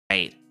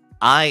Right.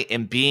 I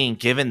am being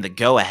given the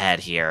go-ahead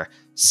here.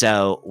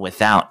 So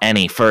without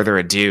any further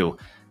ado,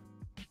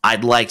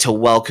 I'd like to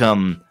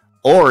welcome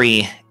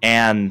Ori,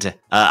 and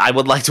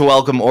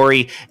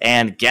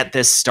get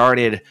this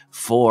started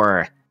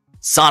for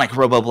Sonic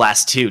Robo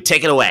Blast 2.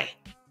 Take it away.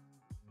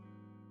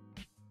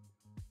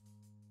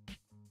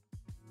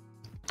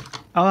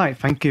 Alright,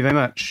 thank you very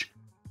much.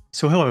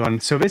 So hello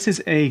everyone, so this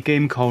is a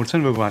game called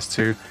Sonic Robo Blast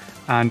 2,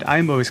 and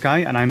I'm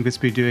Sky, and I'm going to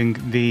be doing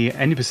the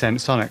any %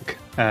 Sonic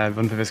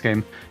run for this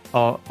game,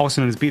 or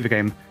also known as Beat the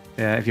Game,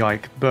 if you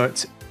like.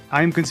 But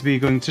I'm going to be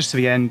going just to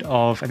the end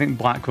of, I think,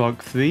 Black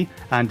Rock 3,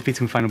 and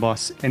defeating the final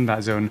boss in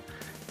that zone.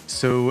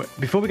 So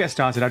before we get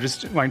started, I'd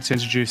just like to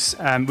introduce,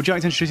 would you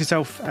like to introduce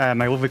yourself,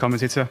 my lovely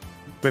commentator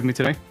with me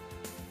today?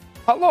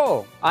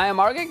 Hello, I am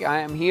Argig. I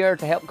am here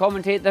to help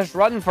commentate this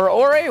run for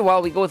Ori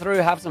while we go through,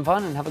 have some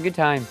fun, and have a good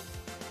time.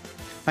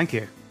 Thank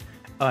you.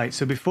 Alright,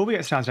 so before we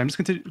get started, I'm just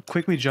going to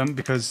quickly jump,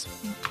 because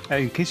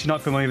in case you're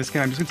not familiar with this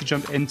game, I'm just going to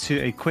jump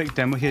into a quick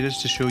demo here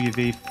just to show you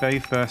the very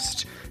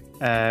first,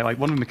 one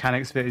of the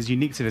mechanics that is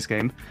unique to this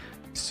game.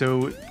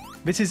 So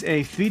this is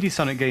a 3D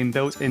Sonic game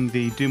built in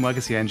the Doom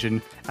Legacy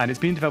engine, and it's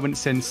been in development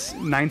since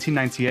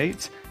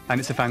 1998, and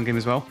it's a fan game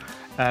as well.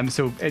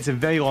 So it's a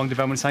very long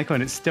development cycle,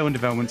 and it's still in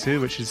development too,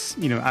 which is,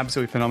 you know,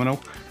 absolutely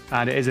phenomenal.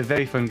 And it is a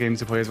very fun game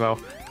to play as well.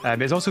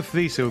 It's also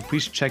free, so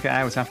please check it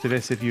out after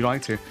this if you'd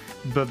like to.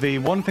 But the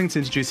one thing to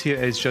introduce here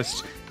is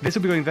just, this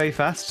will be going very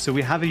fast, so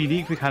we have a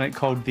unique mechanic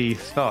called the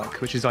Thurk,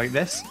 which is like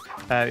this.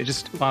 It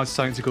just allows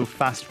Sonic to go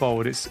fast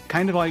forward. It's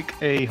kind of like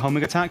a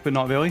homing attack, but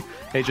not really.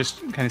 It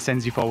just kind of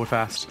sends you forward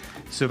fast.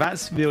 So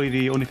that's really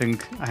the only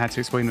thing I had to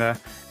explain there.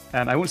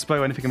 I won't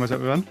spoil anything about the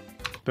run,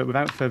 but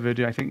without further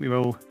ado, I think we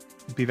will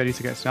be ready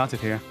to get started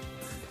here.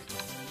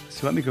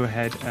 So let me go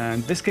ahead,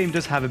 and this game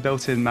does have a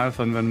built-in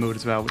marathon run mode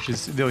as well, which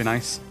is really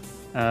nice.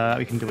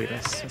 We can delete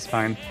this, that's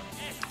fine.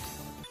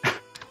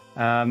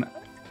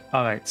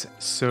 Alright,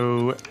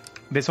 so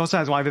this also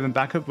has live event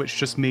backup, which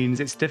just means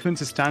it's different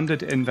to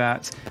standard in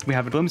that we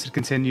have limited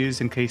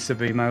continues in case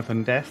of a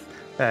marathon death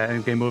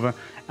and game over,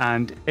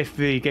 and if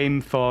the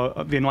game for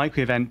the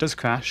unlikely event does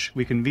crash,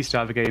 we can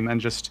restart the game and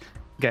just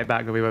get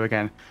back where we were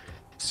again.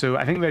 So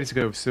I think we're ready to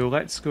go, so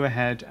let's go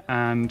ahead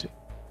and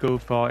go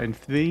for in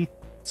 3,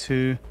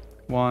 2,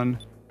 1,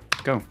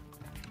 go.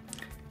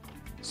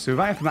 So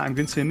right after that, I'm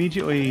going to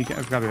immediately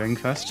grab a ring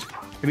first,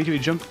 immediately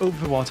jump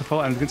over the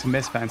waterfall, and I'm going to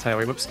miss that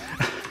entirely, whoops.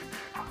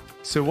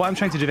 So what I'm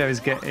trying to do there is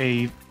get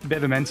a bit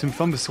of momentum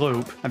from the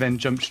slope, and then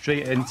jump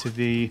straight into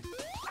the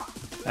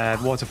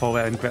waterfall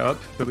there and get up,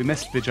 but we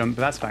missed the jump,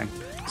 but that's fine.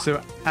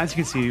 So as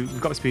you can see,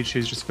 we've got the speed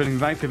shoes just filling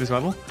right through this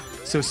level.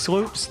 So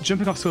slopes,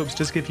 jumping off slopes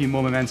does give you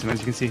more momentum, as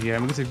you can see here.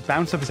 I'm going to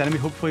bounce off this enemy,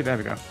 hopefully, there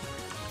we go.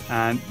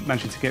 And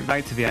managing to get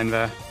right to the end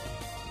there.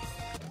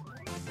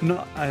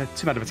 Not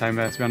too bad of a time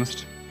there, to be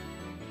honest.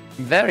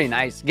 Very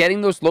nice.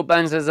 Getting those slope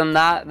bounces and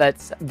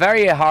that's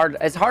very hard.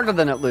 It's harder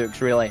than it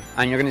looks, really.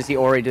 And you're going to see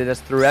Ori do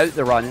this throughout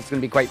the run. It's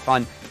going to be quite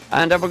fun.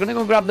 And we're going to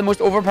go grab the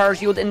most overpowered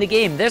shield in the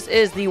game. This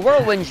is the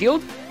Whirlwind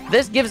Shield.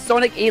 This gives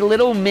Sonic a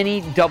little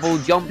mini double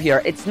jump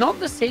here. It's not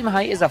the same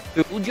height as a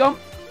full jump,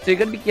 so you're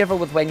going to be careful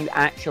with when you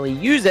actually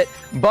use it,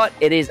 but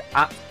it is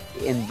absolutely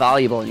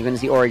invaluable. And you're going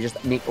to see Ori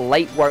just make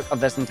light work of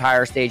this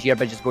entire stage here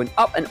by just going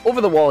up and over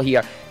the wall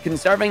here,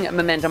 conserving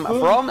momentum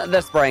from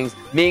the springs,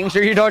 making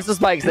sure you dodge the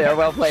spikes there.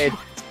 Well played.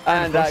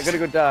 And going to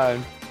go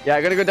down. Yeah,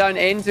 going to go down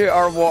into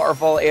our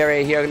waterfall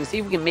area here. Going to see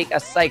if we can make a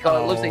cycle.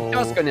 It looks like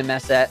just going to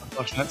miss it.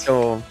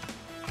 So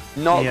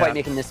not quite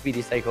making the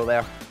speedy cycle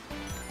there.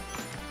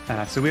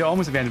 So we're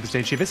almost at the end of the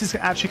stage here. This is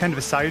actually kind of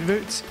a side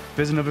route.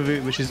 There's another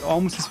route which is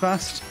almost as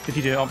fast if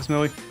you do it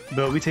optimally,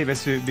 but we take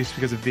this route just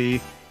because of the...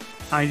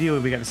 Ideally,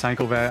 we get the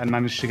cycle there and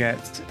manage to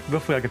get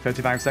roughly like a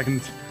 35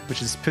 second,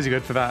 which is pretty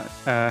good for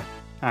that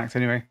act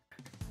anyway.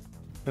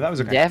 But that was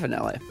okay.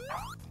 Definitely.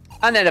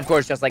 And then, of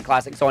course, just like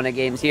classic Sonic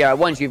games here,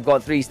 once you've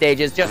got 3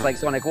 stages, just like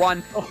Sonic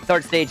 1,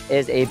 third stage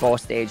is a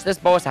boss stage. This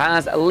boss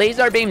has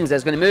laser beams.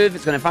 It's going to move,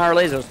 it's going to fire a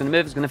laser, it's going to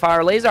move, it's going to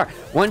fire a laser.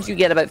 Once you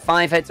get about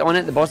 5 hits on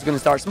it, the boss is going to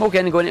start smoking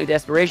and go into a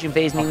desperation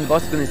phase, meaning the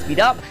boss is going to speed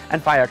up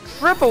and fire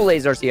triple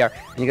lasers here.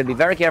 And you're going to be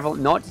very careful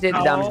not to take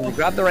the damage. You're going to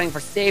grab the ring for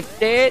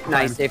safety.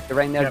 Nice, save the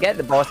ring there, get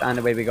the boss, and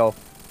away we go.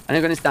 And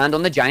you're going to stand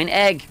on the giant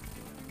egg.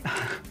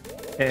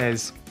 It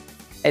is.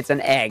 It's an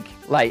egg.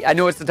 Like, I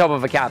know it's the top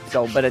of a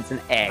capsule, but it's an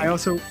egg.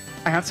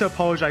 I have to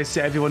apologise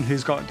to everyone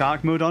who's got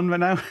dark mode on right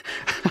now.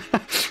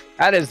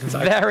 That is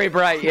very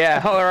bright,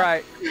 yeah.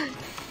 Alright.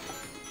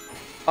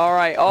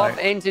 Alright, off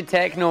into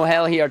Techno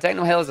Hell here.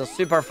 Techno Hell is a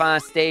super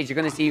fast stage. You're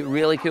going to see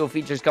really cool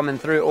features coming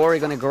through. Or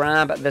you're going to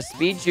grab the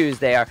speed shoes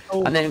there.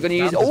 And then you're going to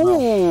use...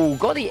 Oh,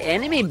 got the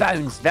enemy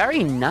bounce.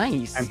 Very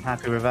nice. I'm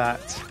happy with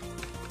that.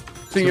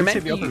 So you're meant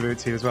to... the other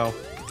route here as well.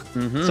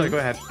 Sorry, go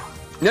ahead.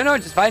 No,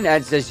 just fine.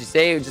 As you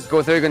say, just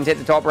go through. You're going to take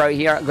the top route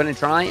here. I'm going to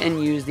try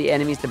and use the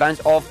enemies to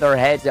bounce off their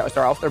heads, sorry,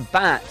 off their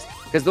backs.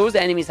 Because those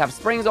enemies have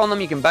springs on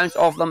them, you can bounce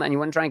off them, and you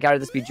want to try and carry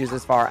the speed shoes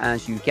as far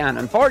as you can.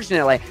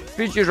 Unfortunately,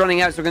 speed shoes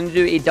running out, so we're going to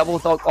do a double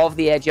thug off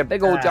the edge. A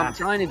big old jump,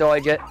 trying to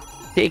dodge it.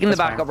 Taking the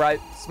backup route.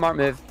 Smart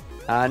move.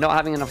 Not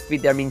having enough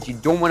speed there means you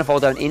don't want to fall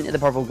down into the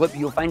purple gloop.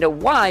 You'll find out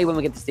why when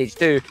we get to stage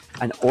 2.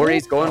 And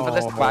Ori's going for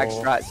this quack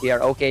strats here.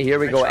 Okay, here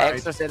we go.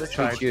 Extra set of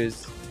speed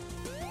shoes.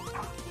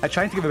 I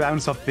tried to get the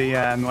bounce off the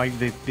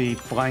the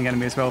flying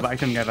enemy as well, but I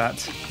couldn't get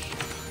that.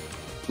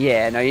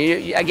 Yeah, no,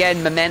 you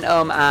again,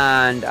 momentum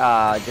and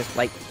just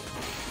like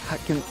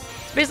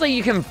basically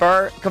you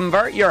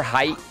convert your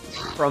height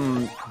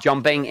from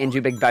jumping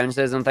into big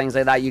bounces and things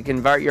like that. You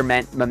convert your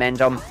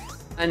momentum,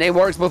 and it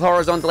works both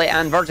horizontally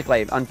and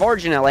vertically.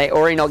 Unfortunately,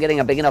 Ori not getting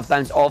a big enough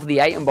bounce off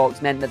the item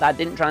box meant that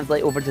didn't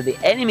translate over to the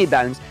enemy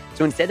bounce.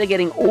 So instead of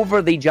getting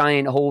over the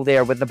giant hole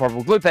there with the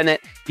purple gloop in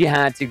it, you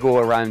had to go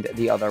around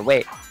the other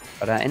way.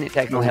 But in it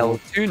Techno Hill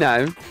 2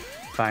 now.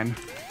 Fine.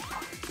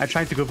 I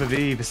tried to go for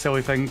the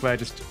silly thing where I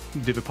just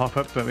do the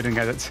pop-up, but we didn't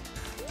get it.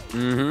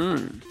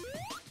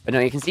 But now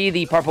you can see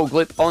the purple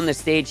gloop on the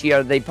stage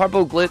here. The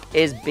purple gloop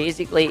is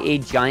basically a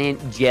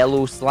giant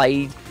jello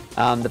slide.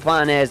 The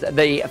plan is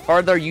the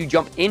further you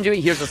jump into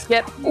it, here's a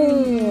skip.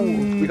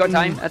 Ooh, we got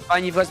time. That's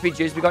fine. You've got speed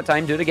juice. We got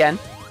time. Do it again.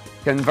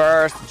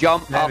 Converse,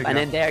 jump up, and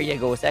then there you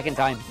go. Second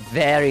time.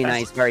 Very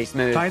nice, very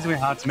smooth. Surprisingly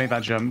hard to make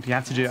that jump. You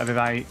have to do it at the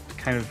right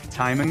kind of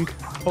timing.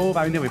 Oh,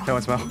 I nearly fell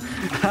as well.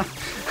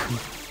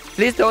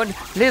 Please don't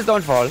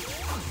fall.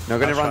 Now we're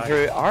going to run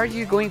through. Are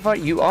you going for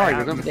it? You are.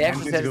 You're going for the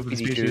extra set of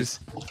speedy shoes.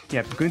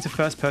 Yeah, we're going to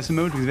first person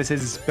mode because this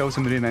is built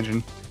on the Doom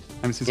engine.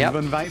 I'm just going to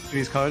run right through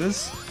these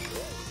corridors.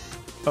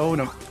 Oh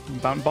no,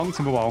 bonks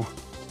in the wall.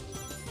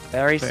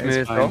 Very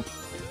smooth though.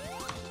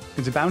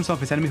 Going to bounce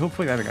off this enemy,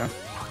 hopefully. There we go.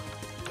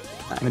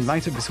 Nice. And then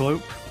right up the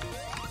slope.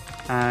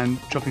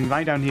 And dropping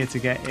right down here to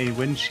get a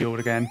windshield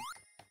again.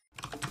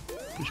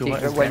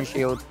 Secret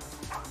windshield.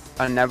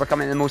 And now we're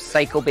coming to the most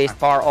cycle-based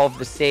part of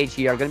the stage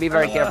here. Going to be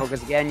very careful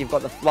because again, you've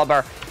got the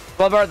flubber.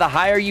 Flubber, the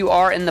higher you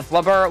are in the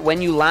flubber,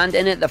 when you land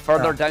in it, the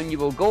further down you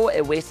will go.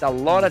 It wastes a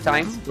lot of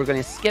time. We're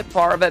going to skip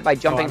part of it by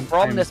jumping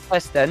from this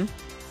piston.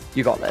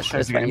 You got this.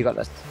 This one, you got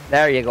this.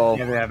 There you go.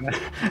 Yeah.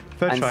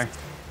 Third try.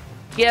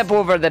 Skip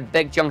over the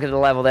big chunk of the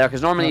level there,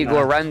 because normally you go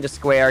around the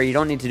square. You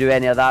don't need to do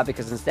any of that,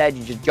 because instead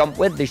you just jump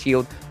with the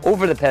shield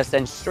over the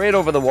piston, straight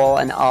over the wall,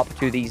 and up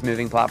to these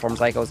moving platform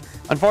cycles.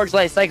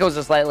 Unfortunately, cycles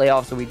are slightly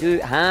off, so we do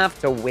have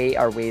to wait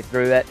our way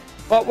through it,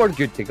 but we're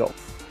good to go.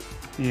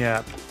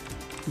 Yeah.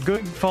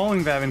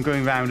 Falling there and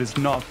going round is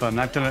not fun.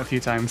 I've done it a few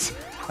times.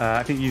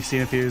 I think you've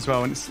seen a few as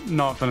well, and it's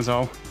not fun at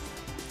all.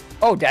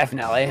 Oh,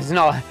 definitely. It's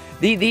not.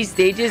 These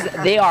stages,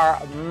 they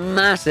are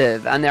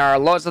massive, and there are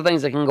lots of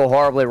things that can go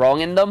horribly wrong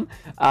in them.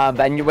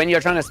 And when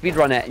you're trying to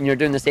speedrun it and you're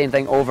doing the same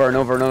thing over and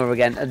over and over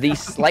again, the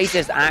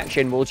slightest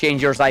action will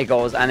change your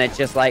cycles, and it's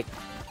just like...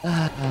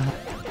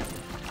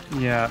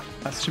 Yeah,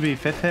 that should be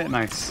 5th hit.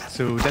 Nice.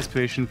 So,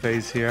 desperation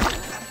phase here.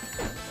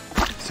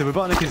 So,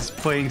 Robotnik is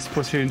playing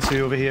Splatoon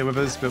 2 over here with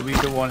us, but we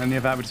don't want any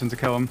of that. We just want to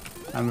kill him,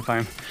 and we're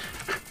fine.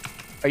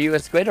 Are you a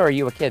squid or are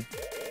you a kid?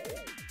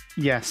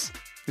 Yes,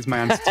 is my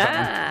answer to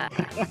that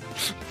one.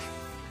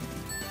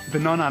 The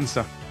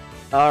non-answer.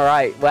 All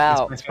right.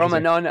 Well, from a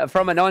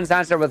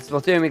non-answer with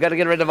Splatoon, we got to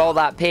get rid of all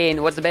that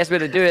pain. What's the best way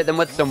to do it than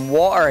with some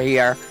water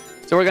here?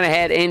 So we're going to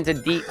head into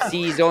Deep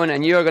Sea Zone,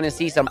 and you're going to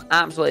see some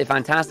absolutely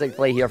fantastic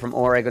play here from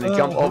Ori. Going to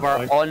jump over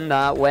on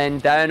that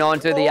wind, down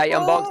onto the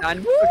item box,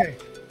 and woo! Okay,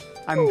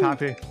 I'm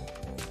happy.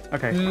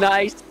 Okay.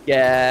 Nice.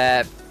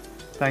 Yeah.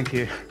 Thank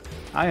you.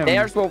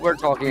 There's what we're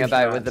talking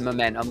about with the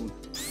momentum.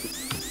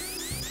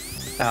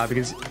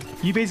 Because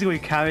you basically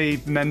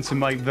carry momentum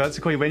like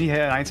vertically when you hit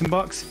an item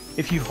box.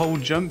 If you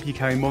hold jump, you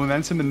carry more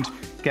momentum and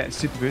get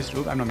super boost.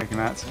 Oh, I'm not making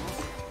that.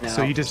 No.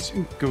 So you just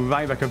go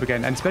right back up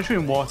again, and especially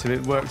in water,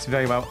 it works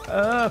very well.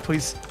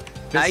 Please.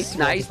 Nice.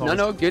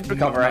 No, good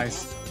recovery.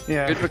 Nice.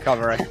 Yeah. Good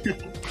recovery.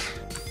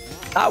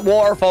 That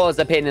waterfall is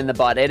a pain in the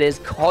butt. It is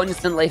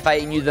constantly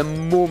fighting you the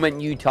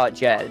moment you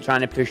touch it,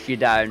 trying to push you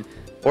down.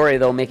 Ori,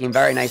 though, making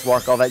very nice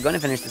work of it. Going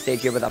to finish the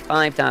stage here with a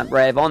 5-tap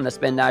rev on the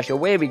spin dash.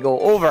 Away we go,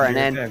 over and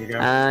in,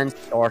 and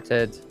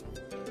sorted.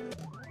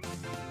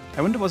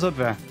 I wonder what's up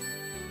there.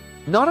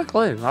 Not a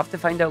clue. I'll have to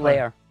find out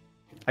later.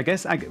 I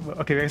guess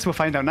we'll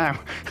find out now.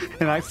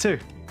 In Act 2.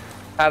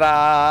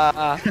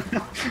 Ta-da!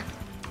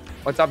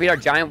 What's up here?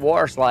 Giant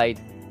water slide.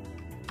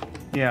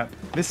 Yeah,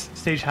 this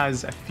stage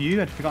has a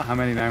few. I forgot how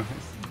many now.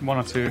 It's 1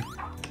 or 2.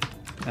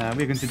 We're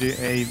going to do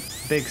a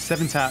big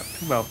 7-tap,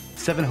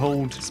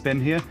 7-hold spin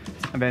here,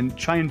 and then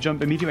try and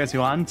jump immediately as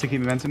you land to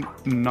keep momentum.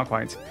 Not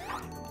quite.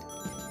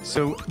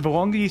 So the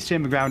longer you stay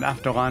on the ground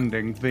after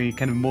landing, the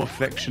kind of more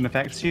friction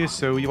affects you.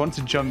 So you want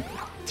to jump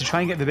to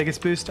try and get the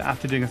biggest boost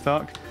after doing a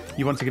thok.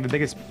 You want to get the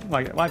biggest,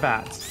 like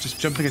that, just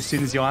jumping as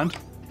soon as you land.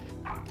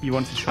 You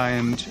want to try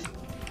and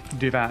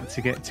do that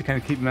to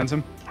kind of keep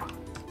momentum.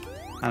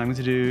 And I'm going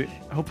to do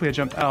hopefully a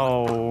jump.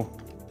 Oh.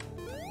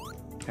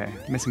 Okay,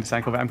 missing the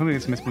cycle, but I'm probably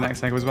going to miss the next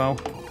cycle as well.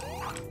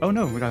 Oh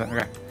no, we got it.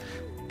 Okay.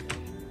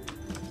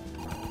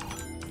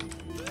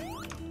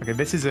 Okay,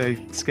 this is a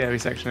scary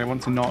section. I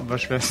want to not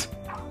rush this.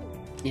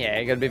 Yeah,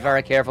 you got to be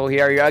very careful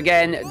here.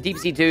 Again, Deep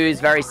Sea 2 is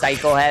very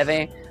cycle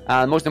heavy.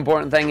 The most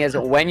important thing is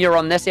when you're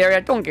on this area,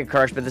 don't get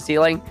crushed by the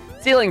ceiling.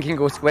 Ceiling can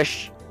go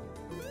squish.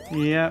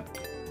 Yeah.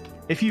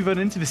 if you run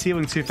into the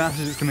ceiling too fast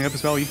as it's coming up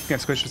as well, you can get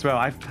squished as well.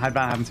 I've had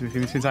that happen to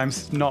me a few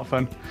times. Not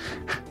fun.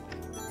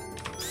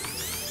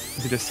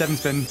 We did a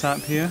 7-spin tap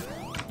here.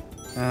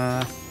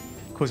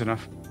 Close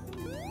enough.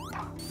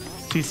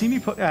 So you see me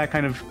put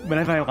kind of,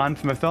 whenever I land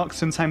from a thock,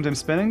 sometimes I'm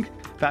spinning.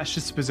 That's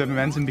just to preserve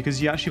momentum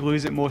because you actually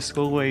lose it more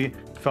slowly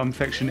from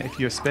friction if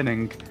you're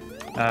spinning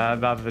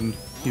rather than,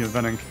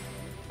 running.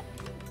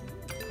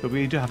 But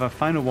we do have a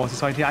final water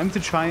slide here. I'm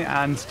going to try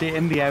and stay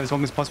in the air as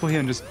long as possible here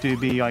and just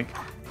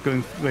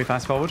going really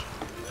fast forward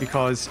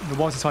because the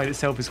water slide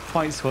itself is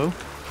quite slow.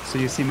 So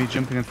you see me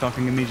jumping and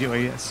thocking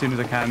immediately as soon as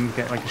I can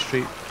get like a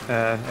straight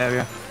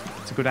area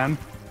to go down.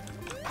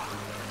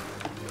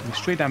 And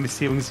straight down the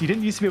ceilings. You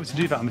didn't used to be able to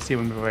do that on the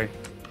ceiling, by the way.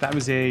 That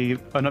was an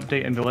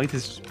update in the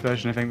latest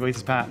version, I think, the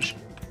latest patch.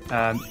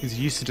 Because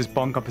you used to just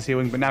bonk up the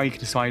ceiling, but now you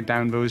can slide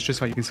down those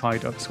just like you can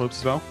slide up slopes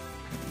as well.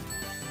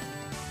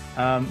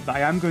 But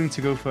I am going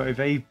to go for a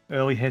very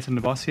early hit on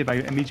the boss here by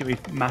immediately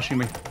mashing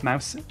my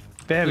mouse.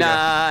 There we go.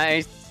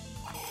 Nice.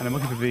 And I'm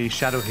looking for the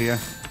shadow here.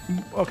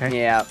 Okay.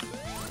 Yeah.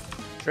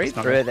 Straight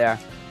through it there.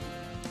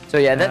 So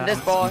yeah, this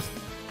boss,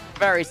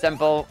 very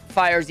simple.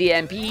 Fires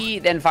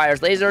EMP, then fires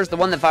lasers. The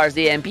one that fires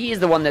the EMP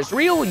is the one that's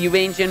real. You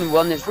mentioned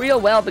one that's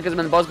real. Well, because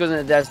when the boss goes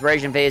into the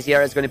desperation phase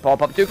here, it's going to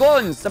pop up 2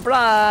 clones.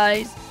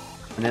 Surprise!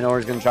 And then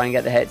Ori's going to try and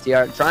get the hits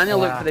here. Trying to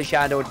look for the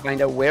shadow to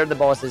find out where the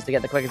boss is to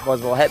get the quickest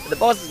possible hit. But the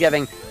boss is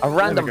giving a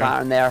random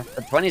pattern there.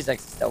 The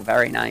 26 is still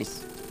very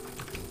nice.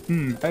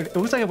 It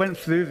looks like I went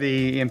through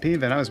the EMP then.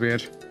 That was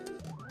weird.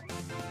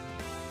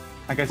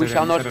 I guess we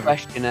shall not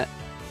question it.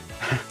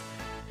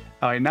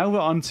 Alright, now we're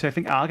on to, I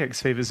think,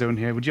 Argic's favourite zone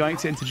here. Would you like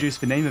to introduce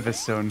the name of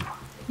this zone?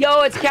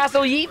 Yo, it's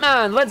Castle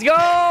Yeetman! Let's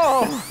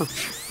go!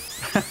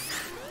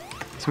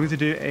 So we're going to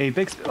do a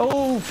big...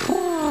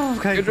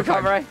 Okay. Good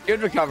recovery.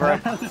 Good recovery.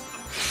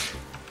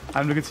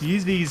 I'm going to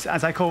use these,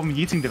 as I call them,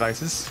 yeeting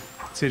devices,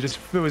 to just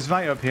throw us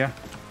right up here.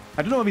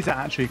 I don't know what these are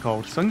actually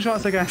called.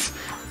 Sunshots, I guess?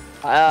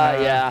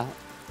 Yeah.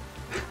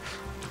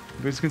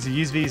 We're just going to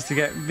use these to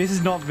get... This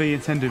is not the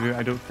intended route,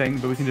 I don't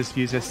think, but we can just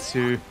use this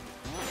to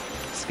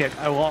skip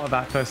a lot of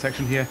that first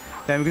section here.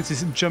 Then we're going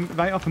to jump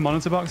right off the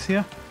monitor box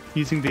here,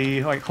 using the,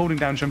 holding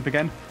down jump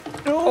again.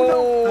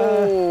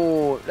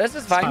 Oh, this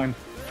is fine.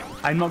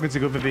 I'm not going to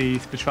go for the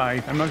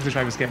try. I'm not going to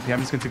try the skip here.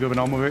 I'm just going to go the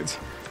normal route.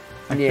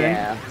 I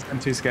think.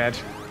 I'm too scared.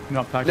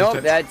 Not practiced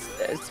it. No,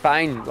 it's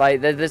fine. Like,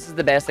 this is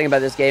the best thing about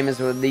this game is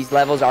when these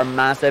levels are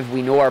massive.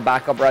 We know our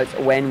backup routes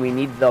when we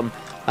need them.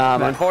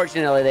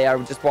 Unfortunately, they are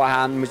just what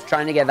happened was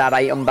trying to get that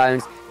item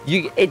bounce.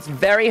 It's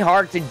very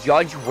hard to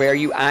judge where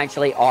you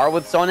actually are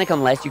with Sonic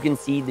unless you can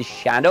see the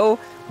shadow.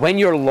 When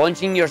you're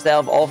launching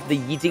yourself off the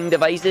yeeting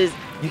devices,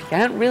 you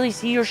can't really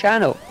see your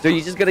shadow. So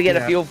you just got to get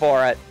a feel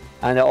for it.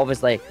 And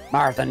obviously,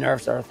 marathon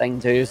nerfs are a thing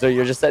too. So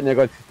you're just sitting there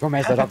going, don't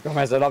mess it up, don't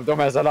mess it up, don't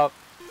mess it up.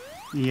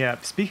 Yeah,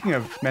 speaking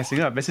of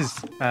messing up, this is,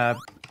 what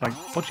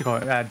do you call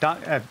it?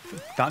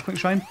 Darklink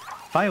Shrine?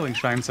 Firelink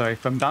Shrine, sorry,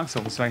 from Dark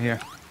Souls right here.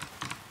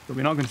 But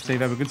we're not going to stay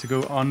there. We're going to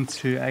go on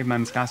to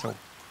Eggman's castle.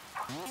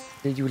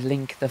 Did you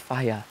link the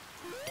fire?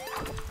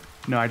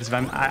 No, I just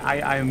ran.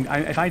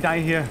 If I die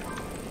here,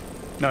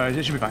 no,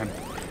 it should be fine.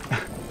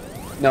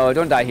 No,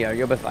 don't die here.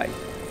 You'll be fine.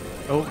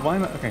 Oh, why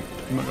am I? Okay,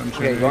 I'm not going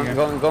to. Okay,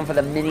 going for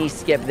the mini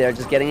skip there,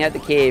 just getting out the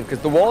cave because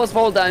the walls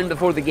fall down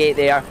before the gate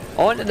there.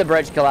 Onto the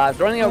bridge collapse,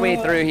 running our way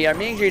through here.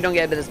 Making sure you don't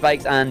get a bit of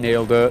spikes and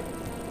nailed it.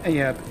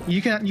 Yeah,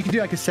 you can do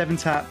like a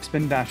 7-tap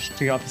spin dash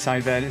to get off the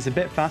side there. It's a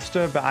bit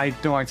faster, but I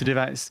don't like to do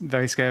that. It's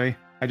very scary.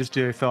 I just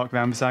do a thought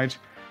around the side,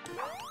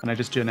 and I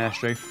just do an air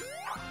strafe.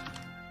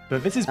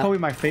 But this is probably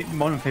my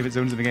one of my favourite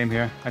zones of the game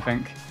here, I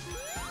think.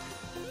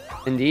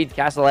 Indeed,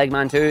 Castle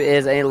Eggman 2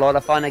 is a lot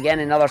of fun. Again,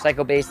 another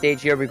cycle-based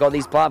stage here. We've got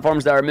these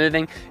platforms that are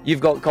moving.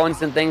 You've got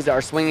constant things that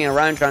are swinging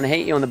around, trying to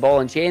hit you on the ball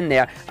and chain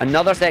there.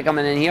 Another set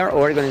coming in here.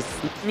 We're going to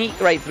sneak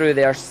right through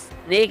there,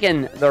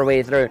 snaking their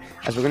way through.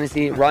 As we're going to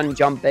see run,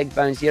 jump, big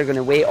bounce here. Going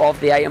to way off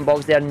the item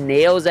box there.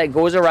 Nails it.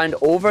 Goes around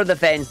over the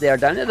fence there.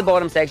 Down at the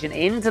bottom section.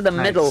 Into the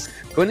middle.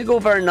 Going to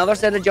go for another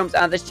set of jumps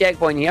at this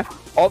checkpoint here.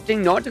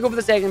 Opting not to go for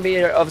the second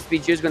pair of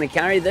speed shoes. Going to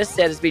carry this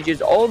set of speed shoes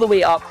all the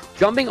way up.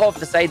 Jumping off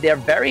the side there.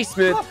 Very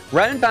smooth.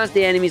 Round past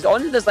the enemies.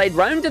 Onto the side.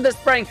 Round to the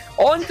spring.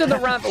 Onto the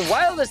ramp.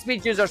 While the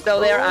speed shoes are still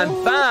there.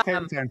 And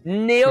bam!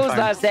 Nails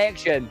that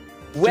section.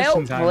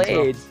 Well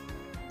played.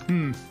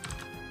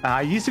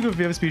 I used to go for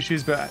the other speed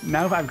shoes, but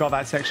now that I've got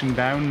that section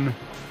down,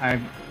 I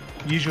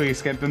usually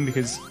skip them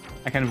because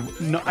I kind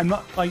of I'm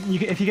not like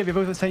if you get the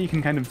other side, you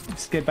can kind of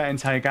skip that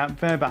entire gap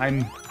there, but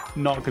I'm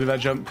not good at that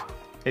jump.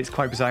 It's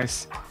quite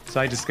precise,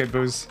 so I just skip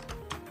those.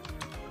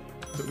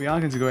 But we are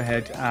going to go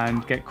ahead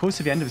and get close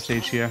to the end of the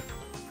stage here.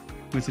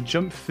 I'm going to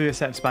jump through a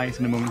set of spikes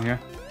in a moment here.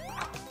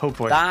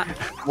 Hopefully. That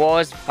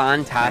was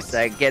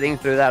fantastic. Getting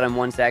through that in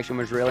one section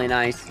was really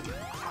nice.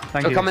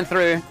 Thank you. Coming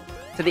through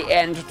to the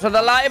end, to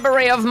the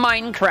library of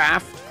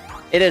Minecraft.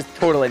 It is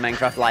totally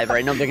Minecraft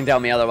library. Nobody can tell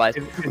me otherwise.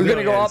 We're going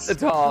to go up the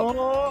top.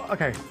 Oh,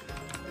 okay.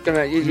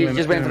 You're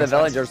just waiting for the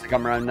villagers to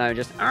come around now.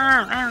 Just.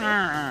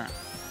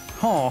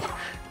 Oh.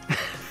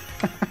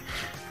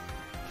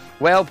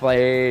 Well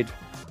played.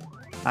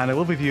 And a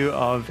lovely view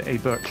of a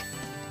book.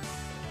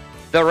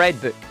 the red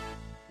book,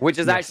 which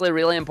is actually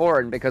really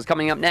important because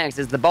coming up next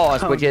is the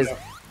boss, which is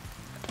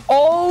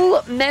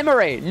all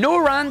memory,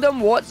 no random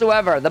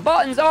whatsoever. The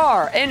buttons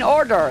are in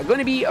order going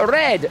to be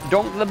red,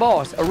 donk the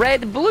boss,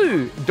 red,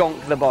 blue,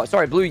 donk the boss.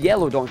 Sorry, blue,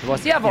 yellow, donk the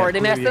boss. See, I've already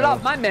messed it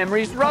up. My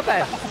memory's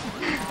rubbish.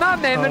 My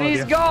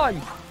memory's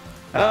gone.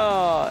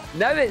 Now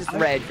it's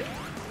red.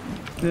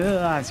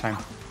 That's fine.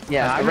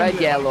 Yeah, red,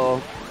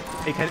 yellow.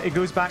 It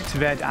goes back to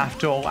red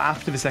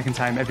after the second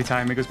time. Every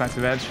time it goes back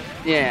to red.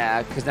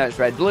 Yeah, because now it's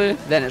red, blue.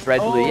 Then it's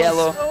red, blue,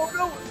 yellow.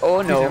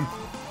 Oh no.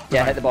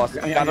 Yeah, hit the boss.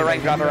 Grab a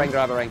ring, grab a ring,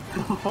 grab a ring.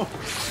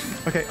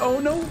 Okay, oh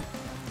no!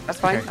 That's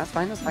fine, that's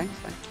fine, that's fine,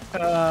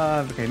 that's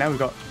fine. Okay, now we've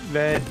got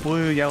red,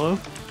 blue, yellow.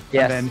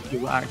 Yes. And then you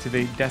will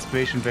activate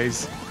Desperation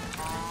Phase.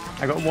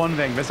 I got one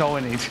ring, that's all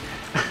I need.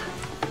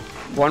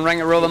 One ring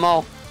to rule them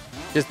all.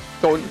 Just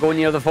don't go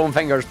near the foam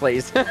fingers,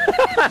 please.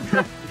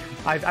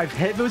 I've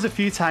hit those a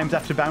few times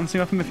after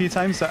bouncing off them a few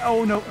times, so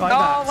oh no, like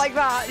that. Oh, like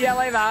that, yeah,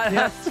 like that.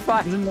 Yeah. That's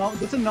fine.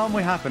 Doesn't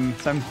normally happen,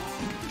 so I'm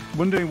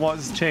wondering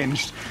what's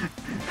changed.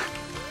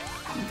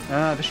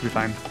 This should be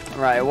fine.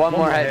 Right, one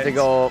more hit to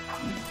go.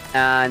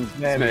 And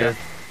there we go. smooth.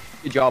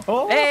 Good job.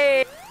 Oh.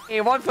 Hey,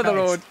 one for the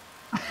road.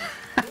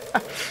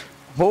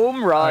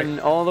 Home run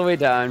all the way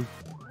down.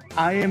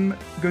 I am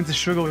going to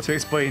struggle to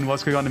explain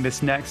what's going on in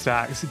this next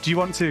act. Do you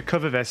want to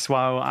cover this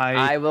while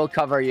I will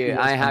cover you.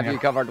 I have you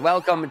covered.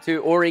 Welcome to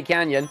Ori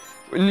Canyon.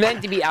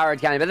 Meant to be Arid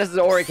Canyon, but this is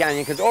Ori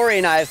Canyon because Ori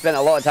and I have spent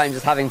a lot of time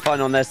just having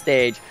fun on this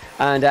stage.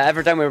 And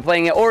every time we were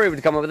playing it, Ori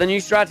would come up with a new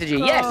strategy.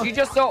 Yes, you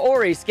just saw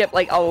Ori skip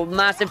like a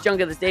massive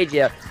chunk of the stage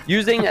here.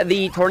 Using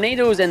the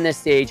tornadoes in this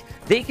stage,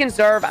 they can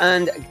serve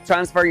and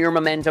transfer your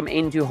momentum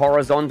into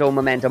horizontal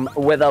momentum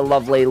with a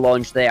lovely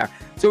launch there.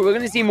 So we're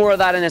going to see more of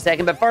that in a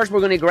second. But first, we're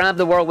going to grab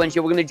the whirlwind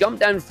shield. We're going to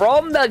jump down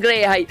from the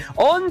great height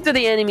onto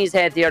the enemy's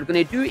head there. We're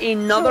going to do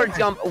another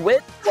jump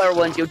with the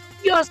whirlwind shield,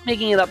 just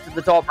making it up to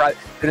the top route.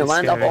 Going to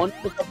land up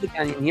onto the top of the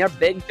canyon here.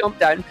 Big jump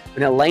down.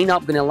 Going to line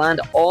up. Going to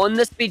land on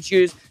the speed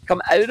shoes.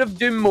 Come out of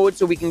doom mode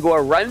so we can go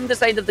around the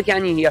side of the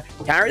canyon here.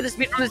 Carry the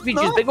speed on the speed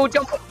shoes. Big old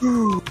jump.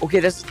 Okay,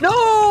 this...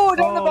 No!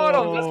 Down the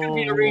bottom. That's going to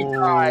be a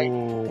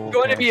retry.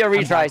 Going to be a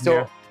retry.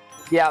 So...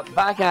 yeah,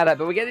 back at it,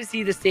 but we get to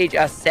see the stage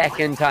a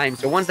second time.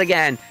 So once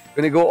again,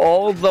 going to go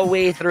all the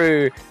way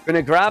through. Going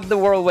to grab the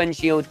whirlwind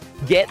shield,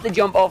 get the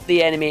jump off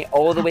the enemy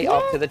all the way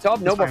up to the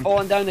top. No, we're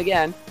falling down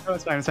again. Oh,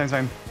 it's fine, it's fine, it's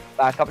fine.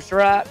 Back up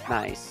strat.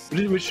 Nice.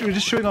 We're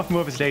just showing off more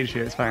of a stage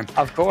here, it's fine.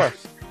 Of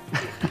course.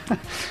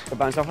 So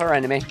bounce off our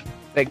enemy.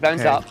 Big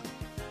bounce up.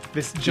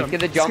 This jump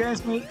the jump.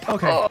 scares me.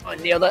 Okay. Oh,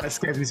 nailed it. That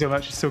scares me so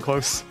much, it's so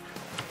close.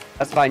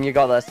 That's fine, you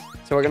got this.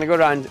 So we're going to go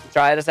around,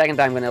 try it a second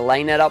time. Going to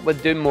line it up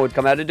with doom mode.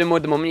 Come out of doom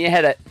mode the moment you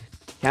hit it.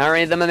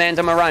 Carry the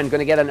momentum around. Going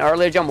to get an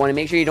earlier jump. Want to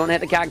make sure you don't hit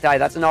the cacti.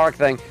 That's an arc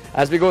thing.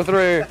 As we go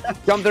through,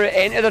 jump through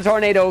into the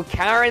tornado.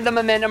 Carry the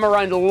momentum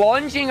around,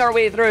 launching our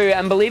way through.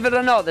 And believe it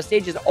or not, the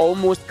stage is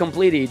almost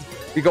completed.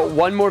 We've got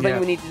one more thing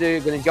we need to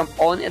do. Going to jump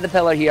onto the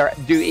pillar here.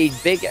 Do a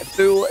big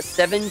full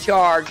 7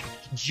 charge.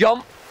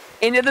 Jump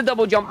into the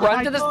double jump.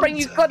 Run to the spring.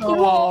 You got the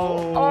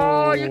wall.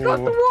 Oh, you got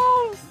the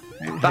wall.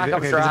 Back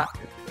up strat.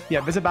 Yeah,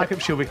 there's a backup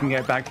shield we can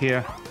get back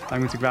here. I'm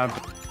going to grab.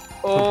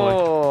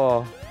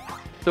 Oh.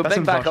 So that's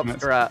big backup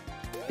strat.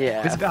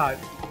 Yeah. This,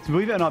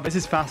 believe it or not, this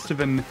is faster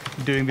than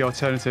doing the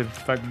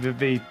alternative, like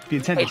the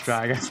intended strat,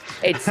 I guess.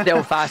 It's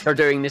still faster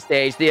doing the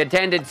stage. The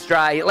intended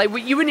strat, like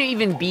you wouldn't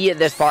even be at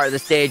this part of the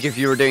stage if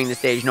you were doing the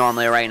stage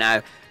normally right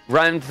now.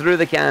 Round through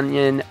the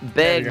canyon,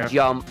 big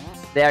jump.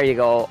 There you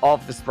go,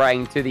 off the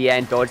spring to the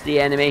end. Dodge the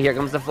enemy. Here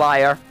comes the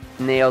flyer.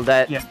 Nailed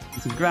it. Yeah,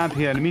 so grab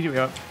here and immediately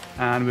up,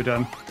 and we're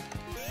done.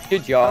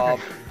 Good job.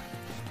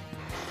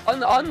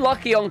 Okay.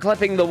 Unlucky on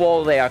clipping the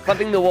wall there.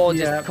 Clipping the wall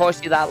just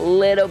cost you that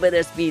little bit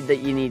of speed that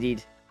you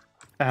needed.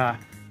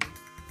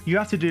 You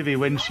have to do the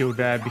windshield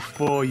there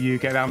before you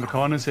get around the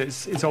corners.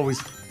 It's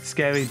always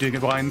scary doing it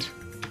blind.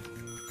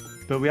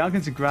 But we are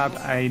going to grab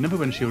another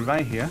windshield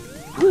right here.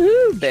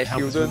 Woohoo! Best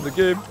shield in the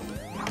game.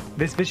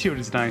 This shield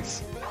is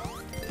nice.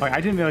 Like, I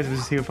didn't realize it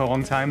was here for a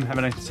long time, and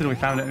then I suddenly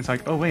found it, and it's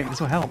like, oh wait,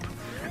 this will help.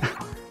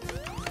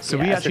 So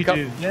we actually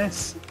do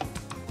this,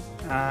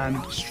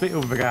 and straight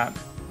over the gap.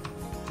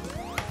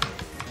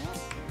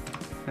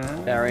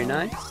 Very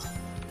nice.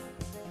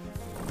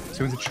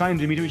 So we're going to try and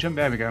do immediately jump.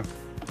 There we go.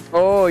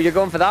 Oh, you're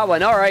going for that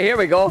one. All right, here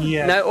we go.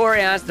 Yeah. Now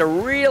Ori has to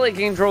really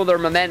control their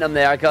momentum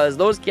there, because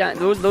those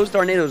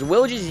tornadoes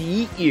will just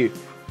yeet you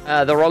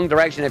the wrong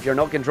direction if you're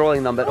not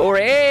controlling them. But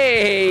Ori,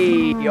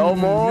 hey,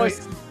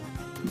 almost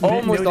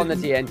on the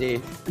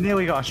TNT.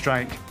 Nearly got a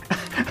strike.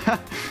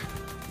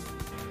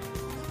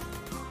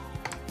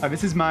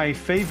 This is my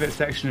favourite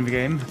section of the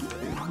game.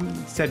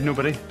 Said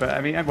nobody, but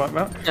I mean,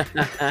 well.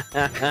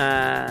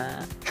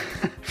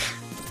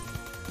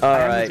 All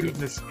right.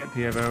 Let's skip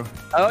here, though.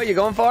 Oh, you're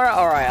going for it?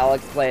 All right, I'll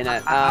explain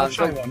it. I'll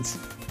try once.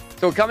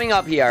 So coming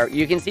up here,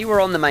 you can see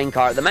we're on the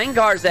minecart. The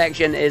minecart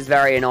section is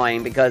very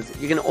annoying because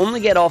you can only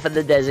get off at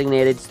the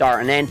designated start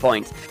and end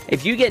points.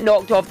 If you get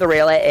knocked off the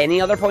rail at any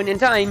other point in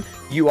time,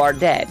 you are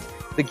dead.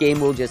 The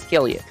game will just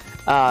kill you.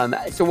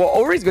 So what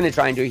Ori's going to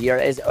try and do here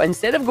is,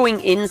 instead of going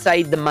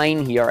inside the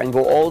mine here and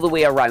go all the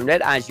way around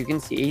it, as you can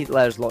see,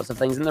 there's lots of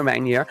things in the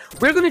mine here,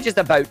 we're going to just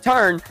about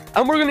turn,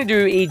 and we're going to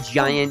do a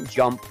giant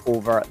jump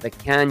over the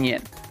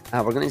canyon.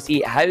 We're going to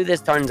see how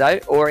this turns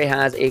out. Ori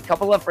has a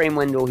couple of frame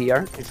window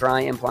here to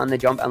try and plan the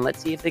jump, and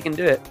let's see if they can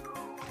do it.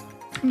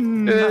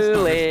 Too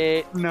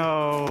late.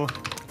 No.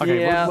 Okay,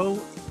 Yeah. well,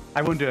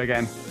 I won't do it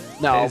again.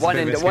 No, It's a one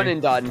bit and risky.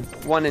 done.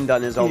 One and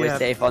done is always Yeah.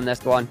 safe on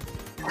this one.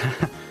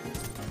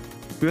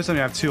 We also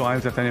only have 2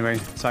 lives left anyway,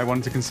 so I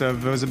wanted to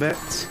conserve those a bit.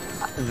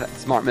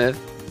 Smart move.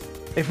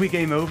 If we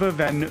game over,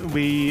 then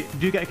we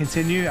do get a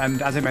continue,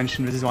 and as I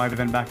mentioned, this is live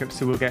event backup,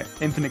 so we'll get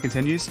infinite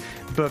continues.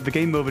 But the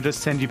game over does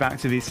send you back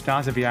to the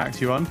start of the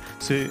act you're on,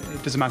 so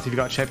it doesn't matter if you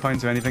got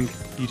checkpoints or anything,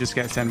 you just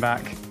get sent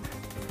back.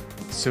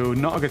 So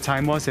not a good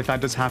time was if that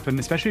does happen,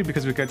 especially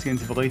because we're getting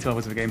into the later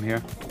levels of the game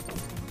here.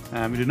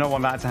 We do not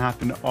want that to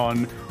happen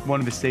on one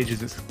of the stages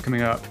that's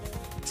coming up.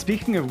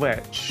 Speaking of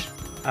which,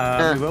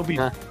 we will be.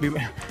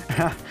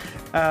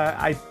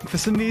 For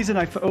some reason,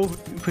 oh,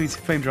 please,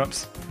 flame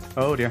drops.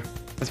 Oh dear,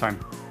 that's fine.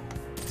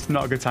 It's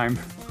not a good time.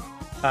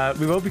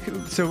 We will be.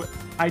 So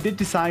I did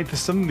decide for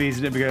some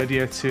reason it'd be a good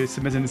idea to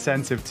submit an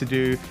incentive to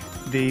do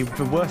the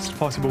worst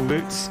possible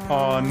routes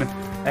on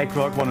Egg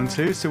Rock 1 and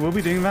 2. So we'll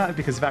be doing that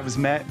because that was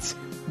met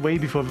way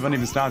before the run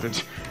even started.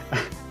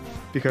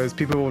 Because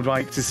people would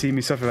like to see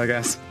me suffer, I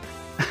guess.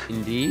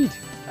 Indeed.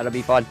 That'll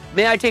be fun.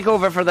 May I take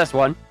over for this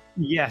one?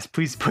 Yes,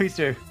 please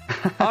do.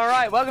 All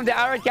right, welcome to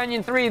Arid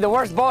Canyon 3, the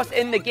worst boss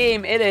in the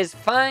game. It is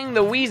Fang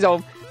the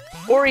Weasel.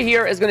 Ori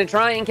here is going to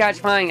try and catch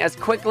Fang as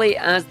quickly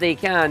as they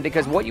can,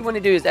 because what you want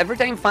to do is every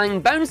time Fang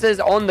bounces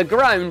on the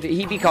ground,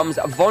 he becomes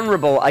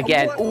vulnerable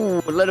again.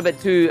 Ooh, a little bit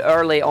too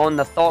early on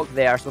the thought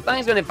there. So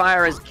Fang's going to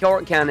fire his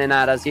Kort cannon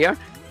at us here.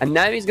 And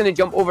now he's going to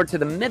jump over to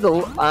the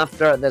middle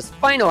after this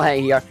final hit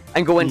here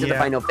and go into the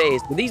final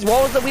phase. So these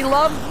walls that we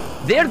love,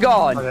 they're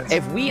gone.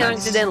 If we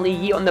accidentally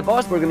yeet on the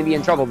boss, we're going to be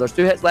in trouble. There's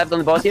 2 hits left on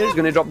the boss here. He's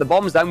going to drop the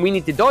bombs down. We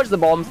need to dodge the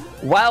bombs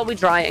while we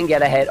try and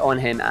get a hit on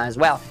him as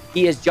well.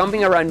 He is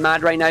jumping around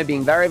mad right now,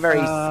 being very,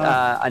 very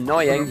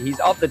annoying.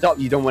 He's up the top.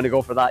 You don't want to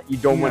go for that. You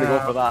don't want to go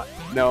for that.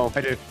 No. I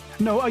do.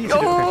 No, you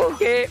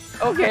do.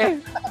 Okay.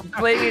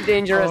 Playing it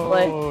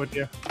dangerously. Oh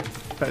dear.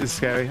 That is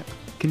scary.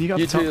 Can you go up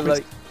You the top, two, please?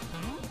 like...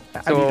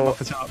 I need him off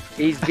the top.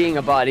 He's being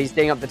a bud. He's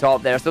staying up the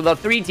top there. So there are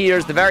 3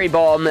 tiers, the very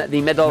bottom, the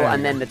middle,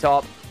 and then the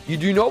top. You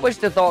do not wish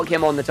to thog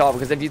him on the top,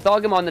 because if you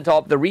thog him on the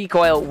top, the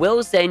recoil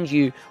will send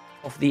you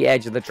off the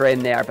edge of the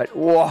train there. But,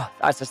 whoa,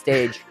 that's a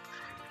stage.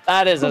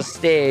 That is a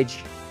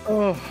stage.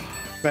 Oh,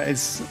 that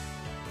is...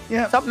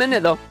 Yeah.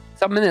 Sub-minute, though.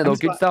 Sub-minute, though.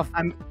 Good stuff.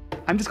 I'm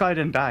just glad I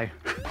didn't die.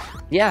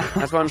 Yeah,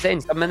 that's what I'm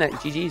saying. Sub-minute.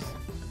 GG's.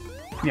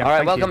 Yeah, all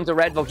right, welcome to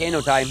Red Volcano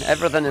time.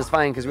 Everything is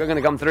fine because we're going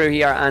to come through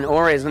here, and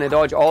Ori is going to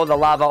dodge all the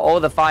lava, all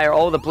the fire,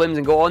 all the plumes,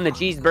 and go on the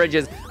cheese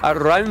bridges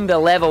around the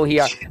level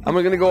here. And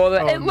we're going to go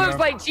over. It looks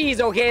like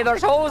cheese, okay?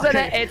 There's holes in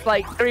it. It's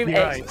like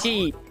it's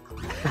cheese.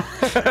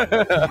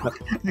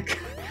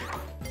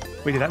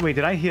 Wait,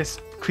 did I hear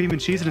cream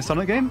and cheese in a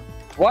Sonic game?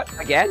 What?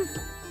 Again?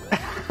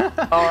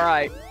 All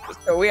right.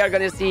 So we are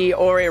going to see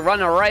Ori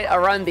run right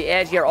around the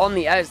edge here on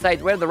the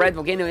outside where the Red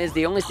Volcano is,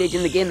 the only stage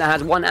in the game that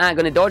has one ant.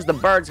 Going to dodge the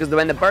birds, because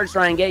when the birds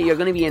try and get you, you're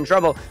going to be in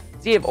trouble.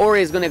 See if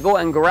Ori is going to go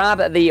and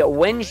grab the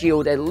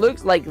windshield. It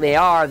looks like they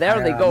are.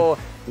 There they go.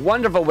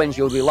 Wonderful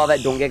windshield. We love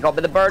it. Don't get caught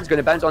by the birds. Going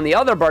to bounce on the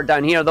other bird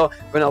down here, though.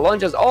 Going to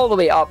launch us all the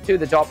way up to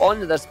the top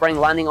onto the spring,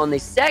 landing on the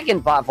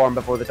second platform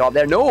before the top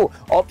there. No,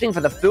 opting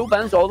for the full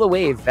bounce all the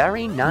way.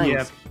 Very nice.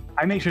 Yeah,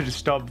 I make sure to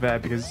stop there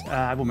because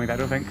I won't make that, I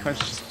don't think. Let's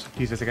just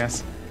use this, I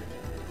guess.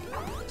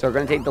 So we're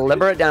going to take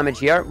deliberate damage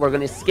here. We're going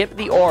to skip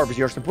the orbs.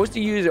 You're supposed to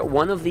use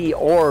one of the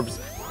orbs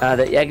that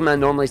Eggman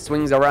normally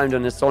swings around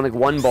on his Sonic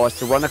 1 boss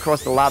to run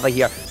across the lava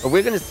here. But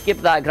we're going to skip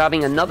that,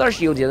 grabbing another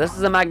shield here. This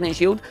is a magnet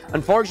shield.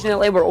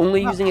 Unfortunately, we're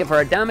only using it for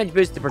a damage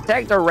boost to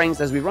protect our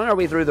rings as we run our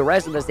way through the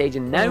rest of the stage.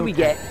 And now we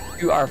get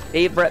to our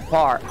favorite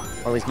part,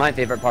 or at least my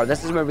favorite part.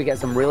 This is where we get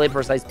some really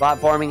precise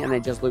platforming, and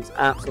it just looks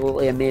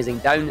absolutely amazing.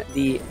 Down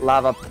the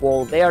lava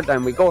wall there,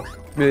 down we go.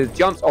 Smooth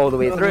jumps all the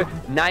way through.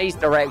 Nice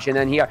direction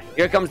in here.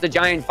 Here comes the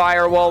giant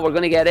firewall. We're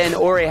going to get in.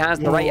 Ori has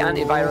the right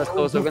antivirus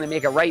though, so we're going to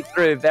make it right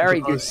through.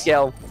 Very good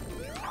skill.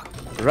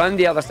 Round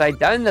the other side,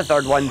 down the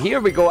third one. Here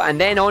we go, and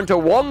then onto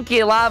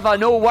wonky lava.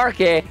 No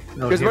worky,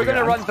 because we're going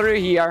to run through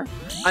here.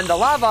 And the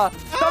lava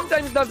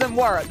sometimes doesn't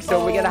work,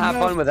 so we're going to have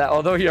fun with it,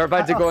 although you're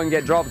about to go and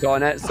get dropped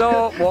on it.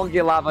 So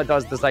wonky lava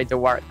does decide to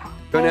work.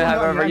 Going to,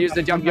 however, use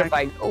the jump. You're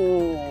fine.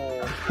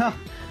 Oh.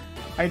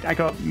 I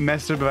got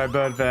messed up by a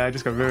bird there. I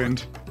just got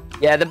ruined.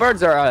 Yeah, the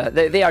birds are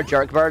they are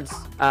jerk birds.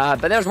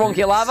 But there's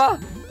wonky lava.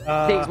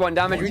 Takes 1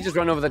 damage. We just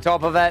run over the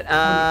top of it,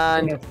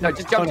 and no,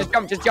 just jump.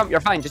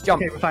 You're fine. Just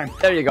jump. Okay, fine.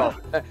 There you go.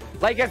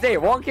 Like I say,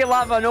 wonky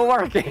lava, no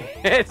working.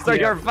 So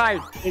you're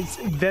fine. It's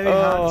very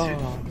hard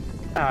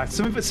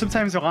to.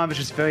 Sometimes the lava is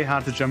just very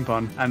hard to jump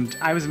on, and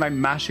I was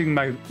mashing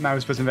my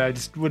mouse button there. I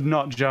just would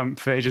not jump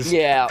for ages.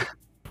 Yeah,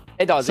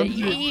 it does.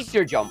 Ease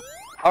your jump.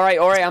 All right,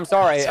 Ori, I'm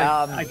sorry.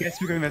 I guess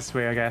we're going this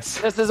way, I guess.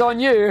 This is on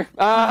you.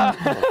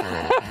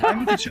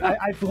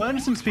 I've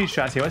learned some speed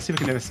strats here. Let's see if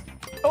we can do this.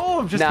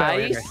 Oh, just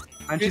barely. Nice.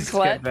 I'm Good just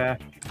clip. there.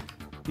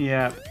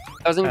 Yeah.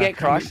 Doesn't get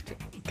crushed.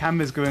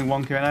 Camera's going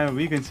wonky right now.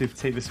 We're going to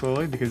take this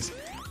slowly because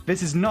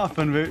this is not a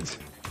fun route.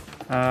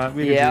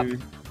 We're going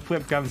to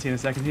flip gravity in a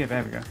second here.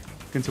 There we go.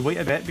 Going to wait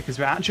a bit because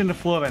we're actually on the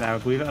floor right now,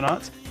 believe it or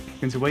not.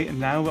 Going to wait, and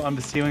now we're on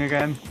the ceiling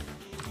again.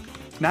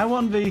 Now we're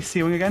on the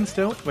ceiling again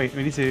still. Wait,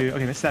 we need to...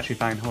 Okay, this is actually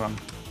fine. Hold on.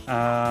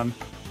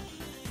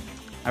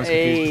 I was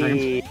confused for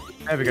a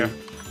second. There we go.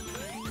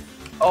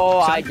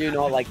 Oh, So I do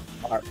not like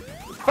that part.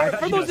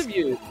 For those of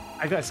you...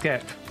 I've got to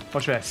skip.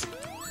 Watch this.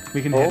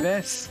 We can hit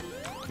this.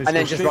 And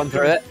then just run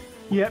through it.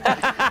 Yep.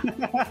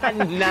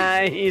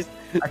 Nice.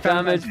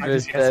 Damage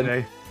boosted.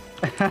 Yesterday.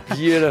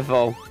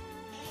 Beautiful.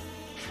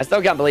 I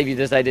still can't believe you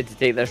decided to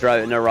take this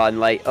route in a run.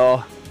 Like,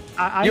 oh,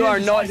 you are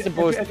not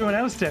supposed to. Everyone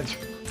else did.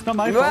 It's not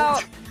my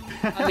fault.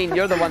 Well, I mean,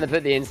 you're the one that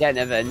put the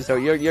incentive in, so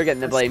you're getting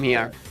the blame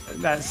here.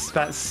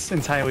 That's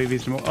entirely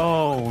reasonable.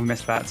 Oh, we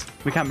missed that.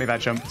 We can't make that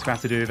jump, so we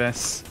have to do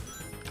this.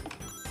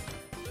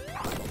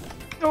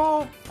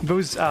 Oh,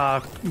 those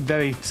are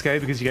very scary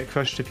because you get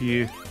crushed if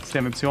you stay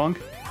on them too long.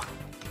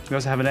 We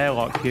also have an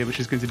airlock here, which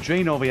is going to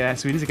drain all the air,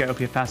 so we need to get up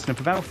here fast enough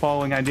without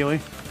falling, ideally.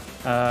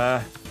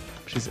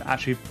 Which is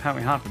actually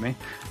apparently hard for me.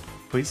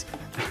 Please.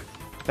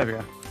 There we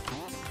go.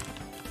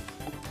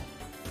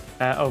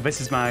 Oh, this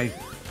is my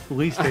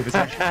least favourite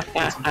section.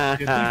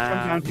 Jump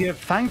down here.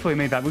 Thankfully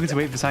made that. We're going to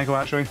wait for Psycho,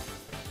 actually.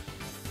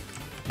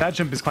 That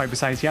jump is quite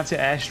precise. You have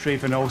to air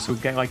strafe and also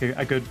get like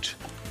a good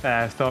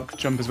thok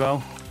jump as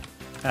well.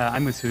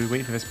 I'm going to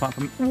wait for this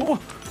platform. Whoa!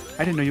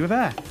 I didn't know you were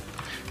there.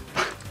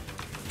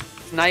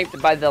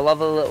 Sniped by the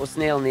lovely little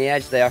snail on the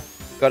edge there.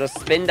 Got to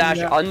spin dash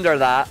under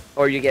that,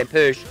 or you get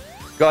pushed.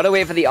 Got to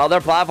wait for the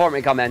other platform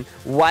to come in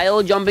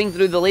while jumping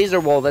through the laser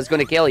wall that's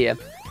going to kill you.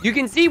 You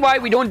can see why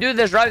we don't do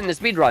this route in the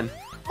speed run.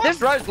 This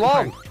route's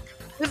long.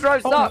 This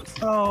route sucks.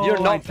 Oh, you're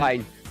not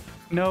fine.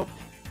 Nope.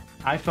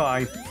 I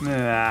thought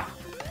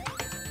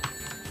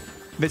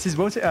This is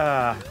what...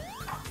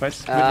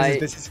 this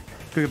is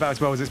going about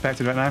as well as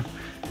expected right now.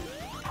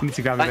 I need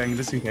to grab a ring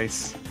just in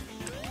case.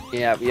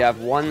 Yeah, we have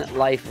one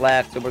life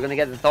left, so we're going to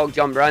get the thog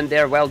jump round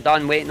there. Well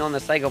done, waiting on the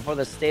cycle for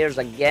the stairs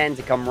again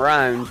to come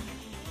round.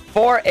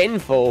 For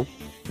info,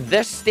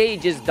 this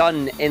stage is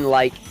done in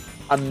like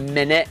a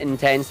minute and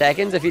 10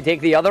 seconds if you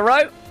take the other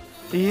route.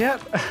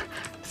 Yep.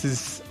 This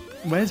is...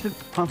 Where's the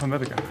platform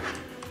ever go?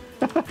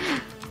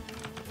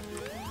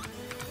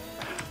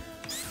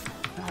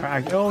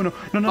 Right. Oh, no.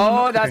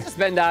 Oh, that's a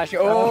spin dash.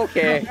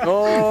 Okay.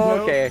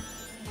 Okay. No.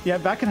 Yeah,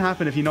 that can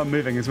happen if you're not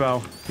moving as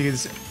well,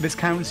 because this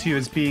counts you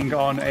as being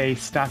on a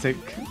static,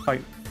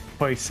 like,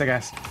 place, I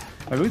guess.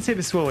 I'm going to take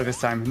this slowly this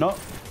time, not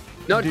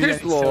too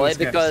slowly,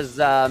 because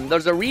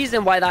there's a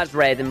reason why that's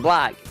red and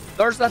black.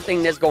 There's a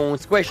thing that's going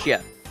to squish you.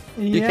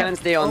 You can't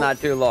stay on that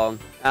too long.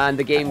 And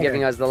the game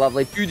giving us the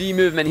lovely 2D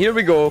movement. Here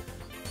we go.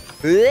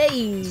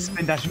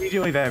 Spin dash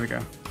immediately. There we go.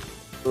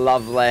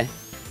 Lovely.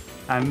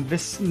 And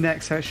this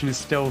next section is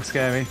still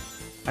scary,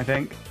 I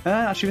think.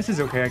 Actually, this is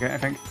okay, I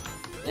think.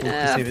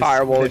 Yeah,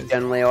 firewall's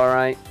generally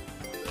alright.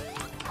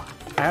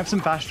 I have some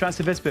fast strats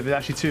to this, but they're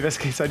actually too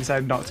risky, so I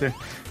decided not to.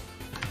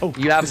 Oh,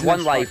 you have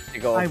one life to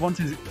go. I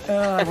wanted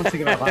to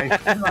give it a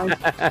life.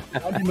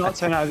 I did not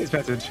turn out as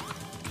expected.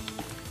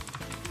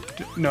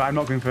 No, I'm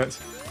not going for it.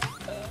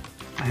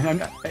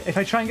 If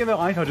I try and give it a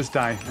life, I'll just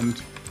die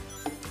and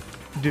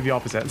do the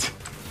opposite.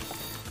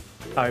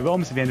 Alright, we're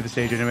almost at the end of the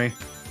stage anyway.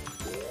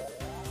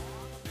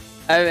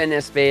 Out in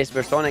this space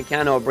where Sonic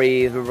cannot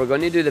breathe, we're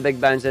going to do the big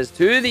bounces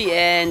to the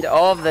end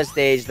of the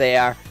stage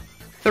there.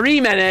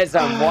 3 minutes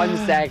and 1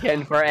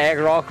 second for Egg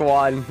Rock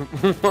 1.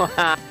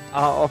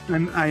 Wow.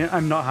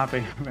 I'm not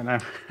happy right now.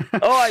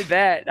 Oh, I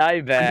bet.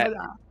 I'm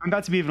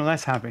about to be even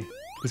less happy.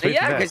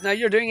 Yeah, because now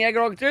you're doing Egg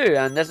Rock 2,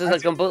 and this is a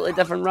completely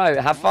different route.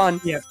 Have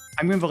fun. Yeah,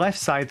 I'm going the left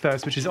side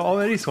first, which is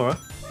already slower,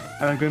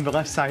 and I'm going the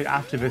left side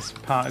after this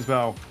part as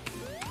well.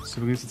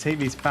 So we're going to take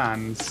these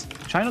fans.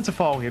 Try not to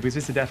fall here, because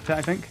it's a death pit,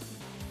 I think.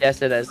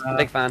 Yes, it is. I'm a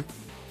big fan.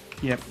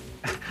 Yep.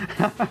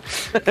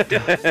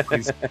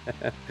 Please.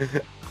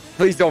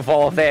 Please don't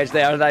fall off the edge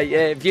there. Like,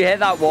 if you hit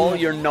that wall,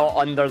 you're not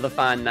under the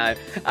fan now.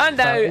 And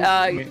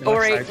now,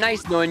 Ori,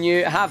 nice knowing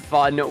you. Have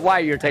fun. Why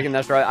you're taking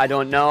this route, I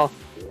don't know.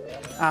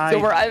 So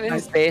we're out in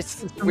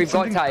space. We've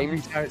got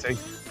time.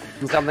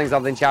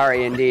 Something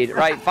charity indeed.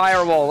 Right,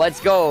 firewall, let's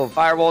go.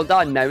 Firewall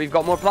done. Now we've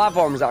got more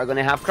platforms that are going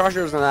to have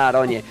crushers and that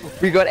on you.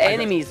 We've got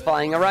enemies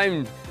flying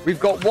around. We've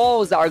got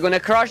walls that are going to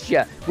crush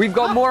you. We've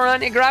got more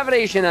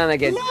anti-gravity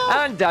shenanigans.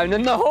 And down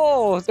in the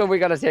hole. So we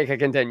got to take a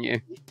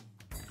continue.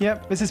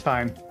 Yep, this is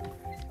fine.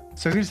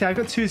 So I was going to say, I've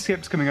got 2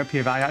 skips coming up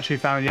here that I actually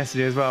found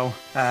yesterday as well.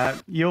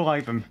 You'll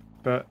like them,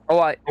 but...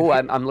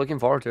 I'm looking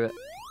forward to it.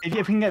 If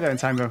we can get there in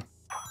time, though.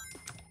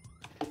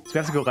 So we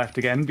have to go left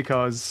again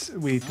because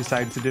we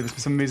decided to do this for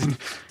some reason.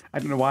 I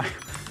don't know why.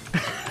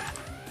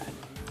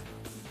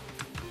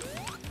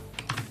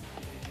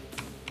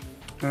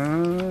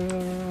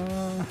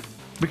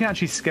 We can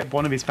actually skip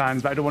one of these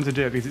fans, but I don't want to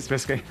do it because it's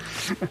risky.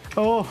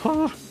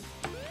 Oh!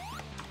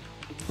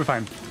 We're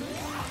fine.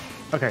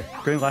 Okay,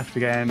 going left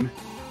again.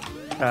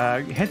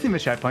 Hitting the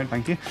checkpoint,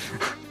 thank you.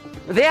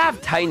 They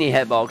have tiny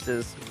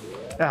hitboxes.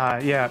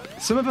 Yeah,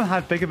 some of them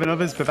have bigger than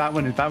others, but that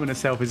one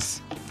itself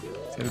is.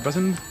 The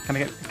button? Can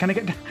I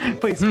get?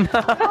 Please.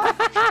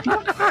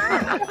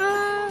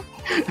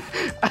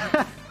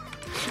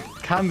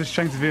 Cam was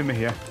trying to zoom me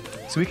here,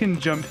 so we can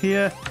jump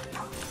here.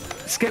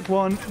 Skip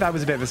one. That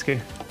was a bit risky.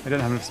 I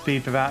don't have enough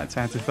speed for that, so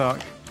I had to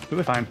thought, but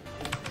we're fine.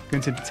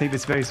 Going to take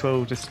this very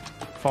slow, just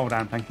fall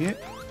down. Thank you.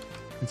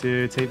 Going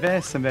to take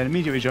this and then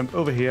immediately jump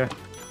over here.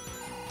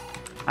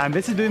 And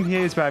this boom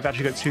here is where I've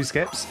actually got 2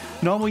 skips.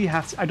 Normally you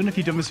have to, I don't know if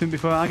you've done this boom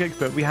before, Agik,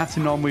 but we have to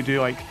normally do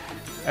like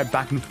a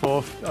back and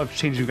forth of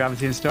changing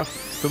gravity and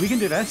stuff. But we can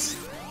do this.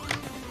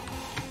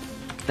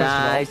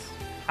 Nice.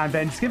 And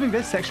then skipping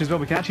this section as well,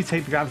 we can actually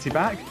take the gravity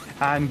back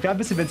and grab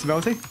this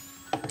invincibility.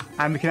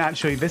 And we can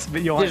actually,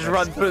 you'll just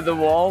run through the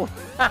wall.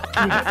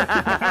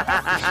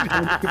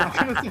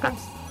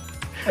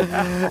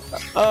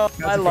 Oh,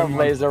 I love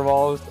laser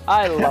walls.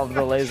 I love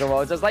the laser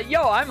walls. It's like,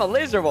 yo, I'm a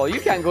laser wall.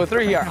 You can't go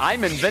through here.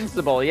 I'm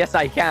invincible. Yes,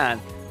 I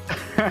can.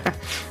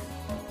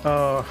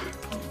 Oh.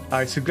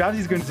 Alright, so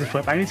gravity's going to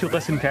flip. I need to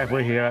listen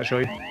carefully here,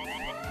 actually.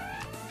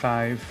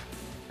 5.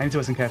 I need to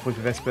listen carefully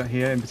for this bit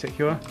here in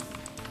particular.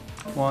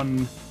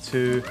 1,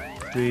 2,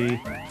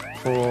 3,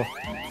 4,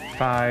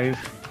 5.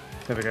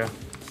 There we go.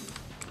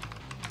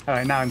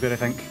 Alright, now I'm good, I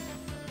think.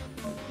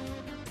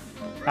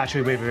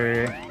 Actually, wait.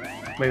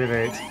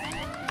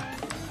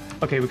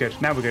 Okay, we're good.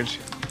 Now we're good.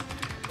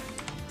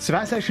 So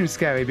that section is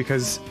scary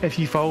because if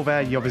you fall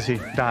there, you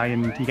obviously die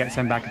and you get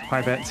sent back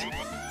quite a bit.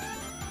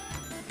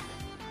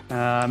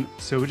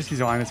 So we just need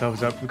to line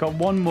ourselves up. We've got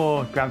one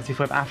more gravity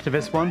flip after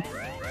this one.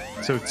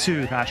 So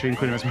 2, actually,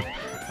 including this one.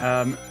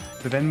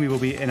 But then we will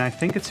be in, I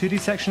think, a 2D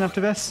section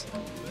after this.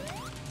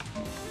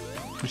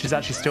 Which is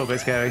actually still a bit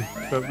scary,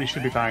 but we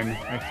should be fine,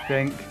 I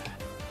think.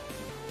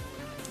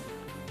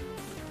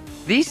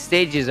 These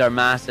stages are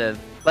massive.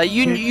 Like,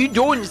 you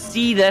don't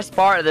see this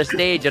part of the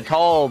stage at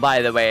all,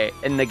 by the way,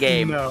 in the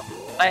game. No.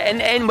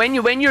 And when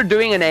you're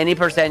doing an any %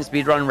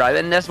 speedrun route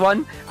in this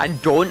one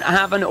and don't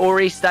have an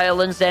Ori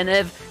style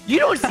incentive, you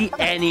don't see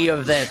any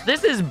of this.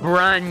 This is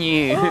brand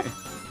new.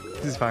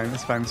 This is fine.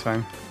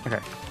 Okay,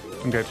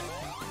 I'm good.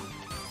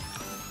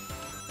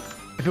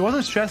 If it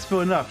wasn't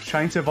stressful enough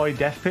trying to avoid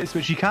death pits,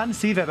 which you can't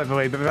see that by the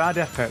way, but there are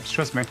death pits,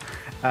 trust me.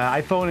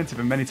 I've fallen into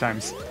them many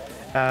times.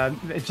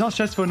 If it's not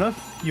stressful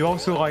enough, you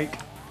also like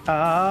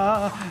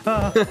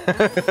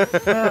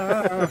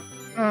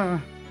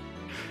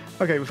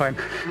Okay, we're fine.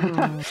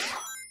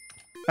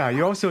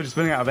 You're also just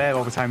running out of air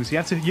all the time, so you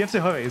have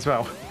to hurry as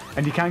well.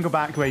 And you can go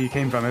back where you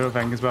came from, I don't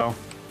think, as well.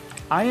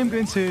 I am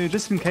going to,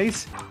 just in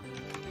case,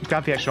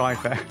 grab the extra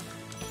life there.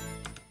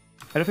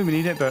 I don't think we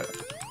need it, but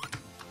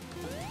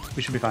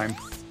we should be fine.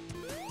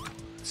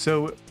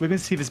 So we're going to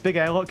see this big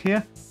airlock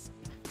here.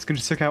 It's going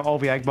to suck out all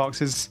the egg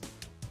boxes.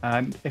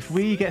 And if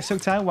we get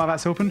sucked out while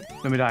that's open,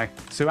 then we die.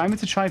 So I'm going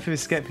to try for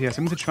this skip here. So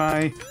I'm going to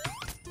try,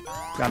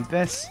 grab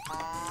this.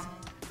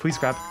 Please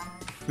grab.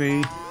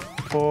 3,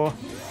 4.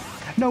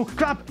 No,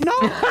 grab! No!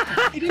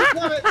 He didn't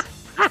grab it!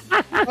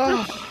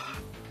 Oh.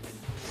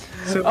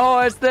 So,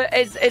 it's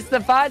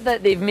the fact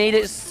that they've made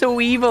it so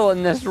evil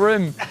in this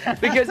room,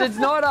 because it's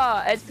not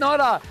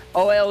a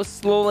oh, it'll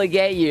slowly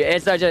get you.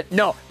 It's such a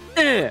no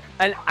and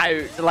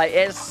out. Like,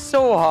 it's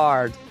so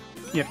hard.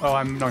 Yeah. Oh,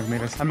 I'm not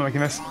making this. I'm not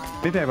making this.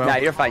 Maybe I will. Nah,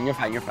 you're fine. There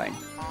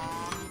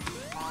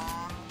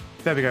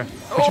we go.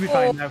 We should be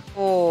fine now.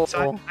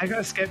 So I got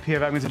a skip here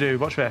that I'm going to do.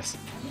 Watch this.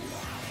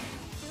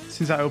 As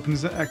soon as that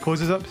opens,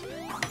 closes up.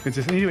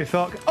 Anyway,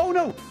 thought. Oh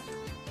no!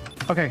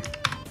 Okay.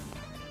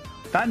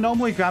 That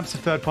normally grabs the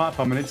third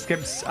platform and it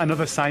skips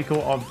another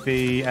cycle of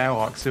the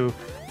airlock, so it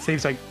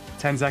saves like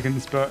 10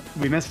 seconds, but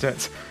we missed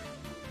it.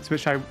 So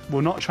which I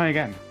will not try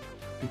again,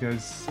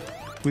 because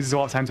it loses a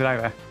lot of time to die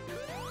there.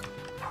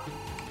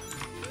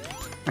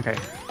 Okay.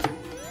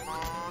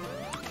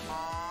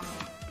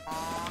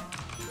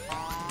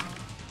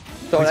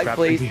 Sonic,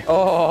 please.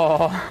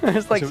 Oh,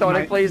 it's like so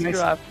Sonic, please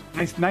grab.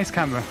 Nice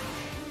camera.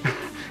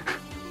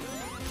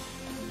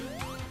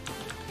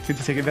 Going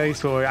to take it very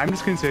slowly. I'm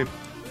just going to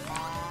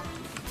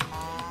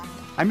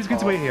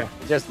wait here.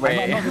 Just wait.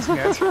 I'm not missing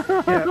it.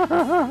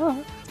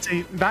 Yeah.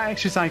 See, that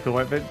extra cycle,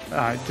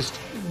 just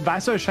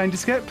that sort of trying to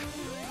skip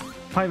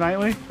quite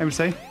rightly, I would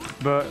say,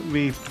 but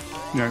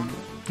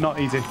not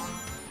easy.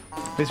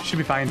 This should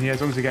be fine here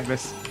as long as we get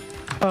this.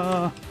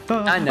 I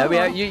know we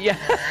are. Yeah.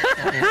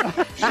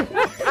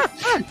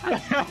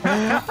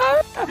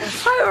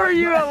 How are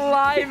you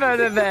alive out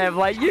of them?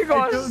 Like, you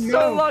got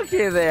so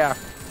lucky there.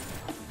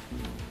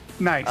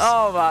 Nice.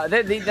 Oh man,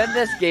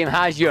 this game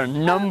has your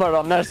number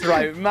on this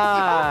route,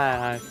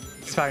 man.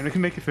 It's fine. We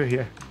can make it through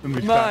here.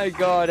 My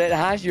God, it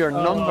has your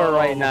number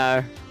right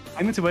now.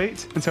 I'm going to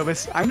wait until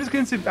this. I'm just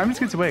going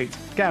to wait.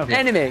 Get out of here.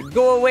 Enemy,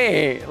 go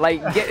away.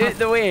 Like, get out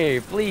the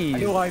way, please. I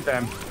don't like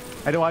them.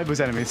 I don't like those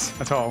enemies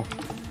at all.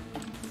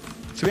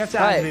 So we have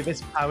to activate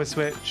this power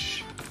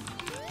switch.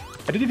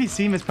 I don't know if you've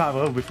seen this part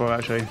of Robo before,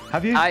 actually.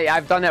 Have you?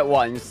 I've done it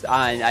once,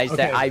 and I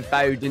said I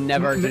vowed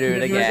never to do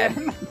it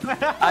again.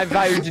 I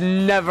vowed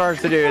never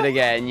to do it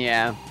again,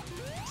 yeah.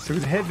 So we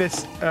hit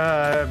this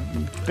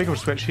bigger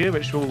switch here,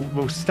 which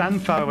will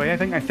stand far away. I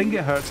think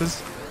it hurts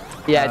us.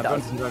 Yeah, it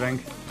does. I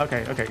think.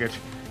 Okay, good.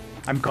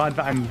 I'm glad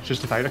that I'm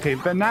justified. Okay,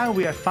 but now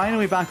we are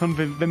finally back on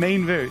the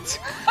main route.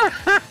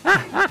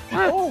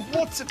 Oh,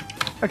 what's it?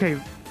 Okay,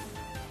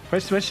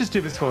 let's just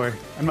do this for.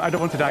 I don't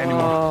want to die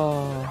anymore.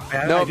 Oh.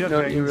 No,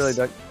 you really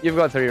don't. You've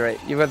got 3 right.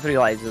 You've got 3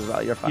 lives as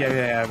well. You're fine.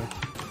 Yeah.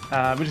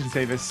 We're just gonna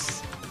save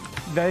this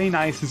very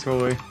nice and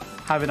slowly.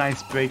 Have a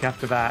nice break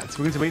after that. So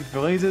we're going to wait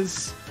for the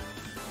lasers.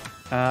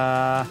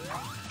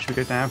 Should be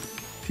good now.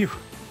 Phew.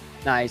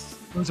 Nice.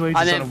 On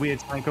a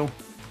weird cycle.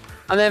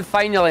 And then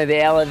finally,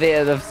 the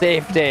elevator of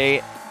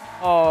safety.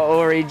 Oh,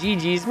 Ori,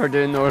 GG's for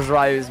doing those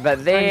routes,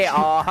 but they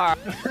are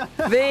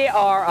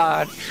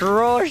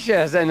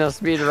atrocious in the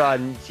speed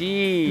run.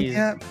 Jeez.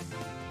 Yeah.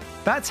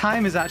 That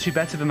time is actually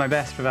better than my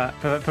best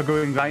for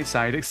going right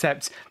side,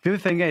 except the other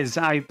thing is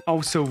I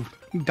also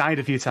died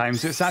a few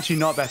times, so it's actually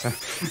not better.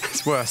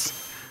 It's worse.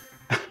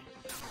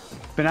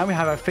 But now we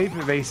have our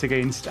favorite race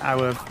against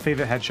our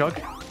favorite hedgehog,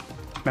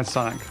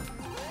 Metasonic.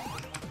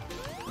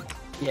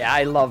 Yeah,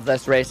 I love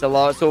this race a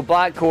lot. So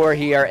Black Core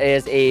here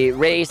is a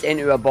race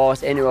into a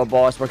boss,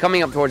 We're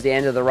coming up towards the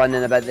end of the run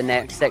in about the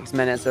next 6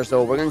 minutes or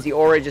so. We're going to see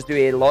Ori just do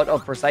a lot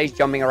of precise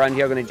jumping around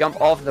here. We're going to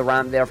jump off the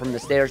ramp there from the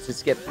stairs to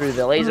skip through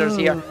the lasers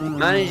here.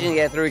 Managing to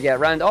get through, get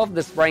around off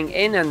the spring,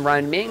 in and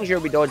round, making sure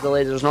we dodge the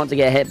lasers, not to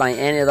get hit by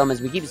any of them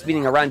as we keep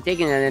speeding around,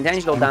 taking an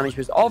intentional damage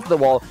boost off the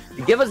wall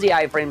to give us the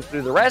iframes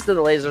through the rest of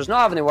the lasers,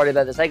 not having to worry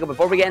about the cycle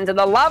before we get into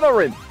the lava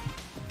room.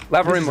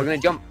 We're going to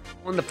jump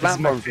on the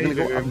platform. We're going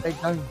to go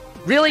upside down.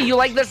 Really? You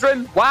like this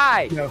room?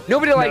 Why? No.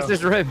 Nobody likes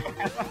this room.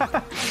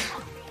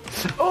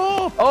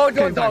 Oh,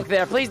 don't talk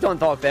there. Please don't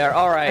talk there.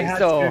 All right,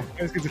 so.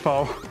 It was good to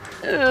fall.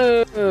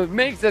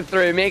 Makes it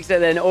through. Makes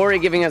it in. Ori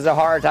giving us a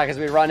heart attack as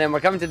we run in. We're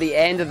coming to the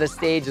end of the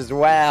stage as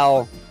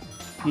well.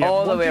 Yeah,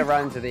 all the way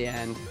around to the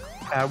end.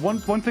 One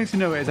thing to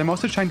note is I'm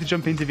also trying to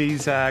jump into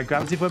these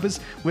gravity flippers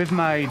with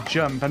my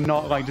jump and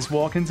not like just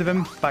walk into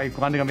them by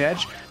landing on the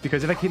edge,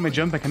 because if I keep my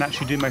jump I can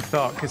actually do my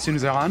thock as soon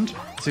as I land,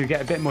 so you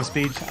get a bit more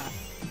speed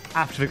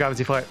after the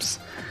gravity flips.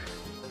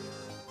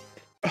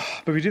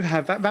 But we do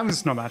have that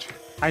was not bad.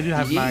 I do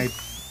have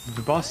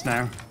the boss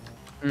now,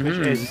 which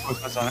is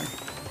Sonic.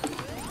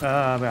 Where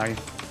are you?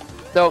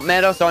 So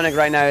Metasonic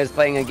right now is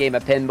playing a game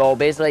of pinball.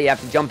 Basically, you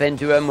have to jump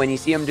into him. When you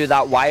see him do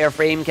that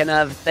wireframe kind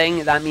of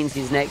thing, that means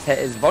his next hit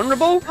is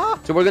vulnerable.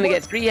 So we're going to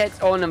get 3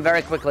 hits on him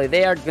very quickly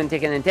there. Going to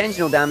take an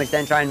intentional damage,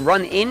 then try and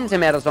run into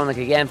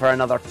Metasonic again for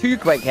another 2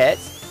 quick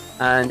hits.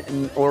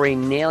 And Ori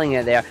nailing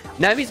it there.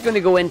 Now he's going to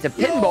go into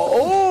pinball.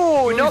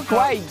 Oh, not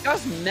quite.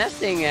 Just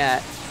missing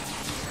it.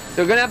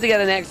 So we're going to have to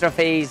get an extra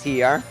phase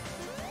here.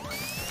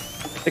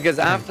 Because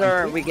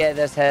after we get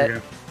this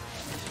hit,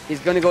 he's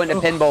going to go into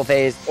pinball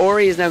phase.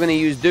 Ori is now going to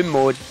use Doom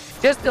mode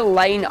just to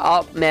line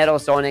up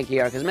Metasonic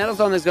here. Because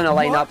Metasonic is going to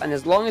line up. And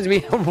as long as we...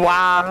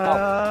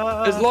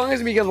 wow. As long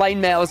as we can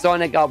line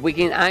Metasonic up, we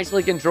can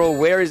actually control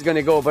where he's going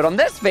to go. But on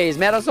this phase,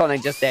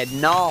 Metasonic just said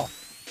no.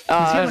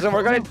 So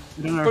we're gonna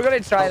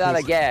try that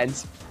again.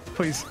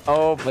 Please.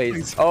 Oh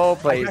please. Oh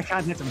please. I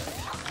can't hit him.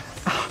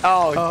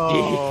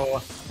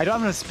 Oh. I don't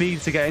have enough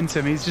speed to get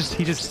into him.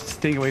 He just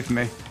staying away from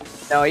me.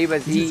 No, he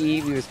was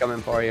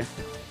coming for you.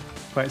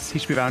 But he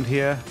should be around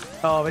here.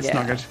 Oh, it's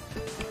not good.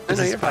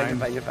 No, you're fine.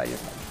 You're fine.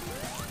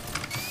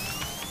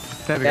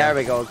 There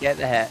we go. Get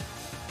the hit.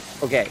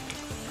 Okay.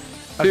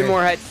 2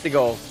 more hits to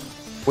go.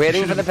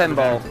 Waiting for the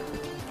pinball.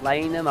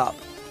 Line him up.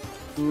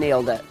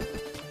 Nailed it.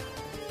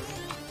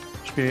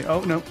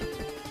 Oh no.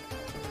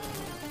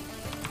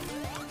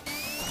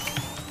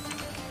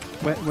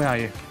 Where are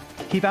you?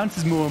 He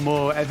bounces more and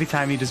more every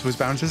time he just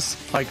bounces,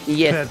 like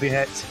per the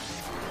hit.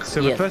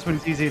 So the first one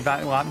is easy,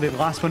 the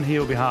last one here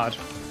will be hard.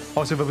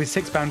 Also there'll be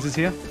 6 bounces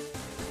here.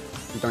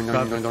 Is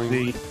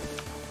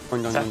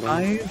that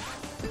 5?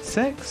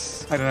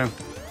 6? I don't know.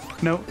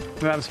 No,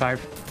 that was 5.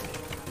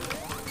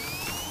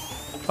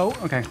 Oh,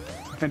 okay.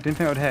 I didn't think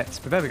I would hit,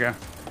 but there we go.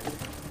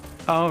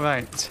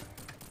 Alright.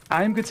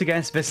 I'm going to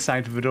guess this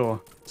side of the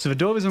door. So the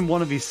door is on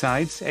one of these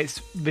sides.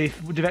 It's the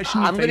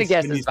direction. I'm going to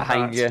guess it's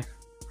behind you.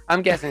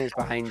 I'm guessing it's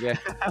behind you.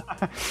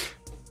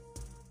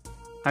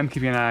 I'm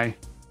keeping an eye.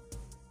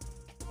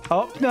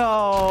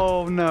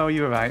 Oh, no,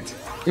 you were right.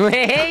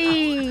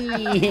 Hey!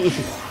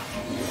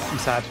 I'm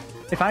sad.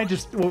 If I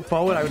just walked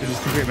forward, I would have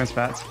just completely missed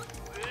that.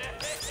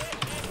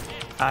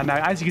 And now,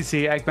 as you can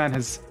see, Eggman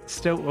has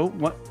still... Oh,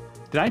 what?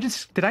 Did I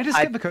just skip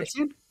the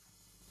cutscene?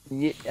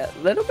 Yeah, a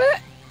little bit.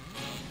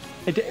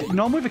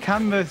 Normally the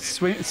camera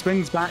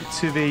swings back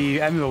to the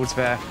emeralds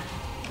there.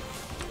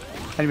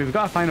 Anyway, we've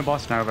got a final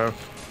boss now, though.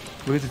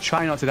 We're going to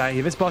try not to die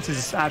here. This boss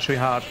is actually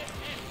hard.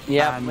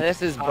 Yeah,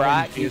 this is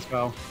Brack. As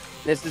well.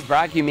 This is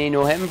Brack. You may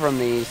know him from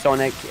the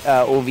Sonic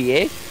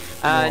OVA.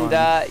 And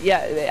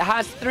yeah, it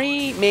has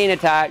 3 main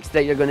attacks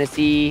that you're going to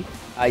see.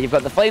 You've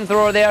got the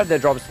flamethrower there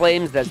that drops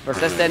flames, that's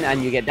persistent,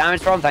 and you get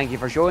damage from. Thank you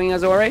for showing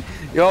us, Ori.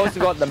 You also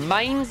got the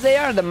mines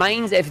there. The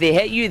mines, if they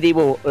hit you, they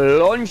will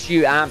launch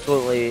you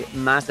absolutely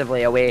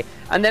massively away.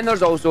 And then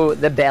there's also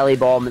the belly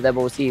bomb that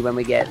we'll see when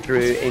we get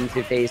through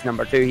into phase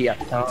number 2 here.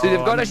 So they've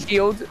got a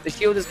shield. The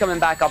shield is coming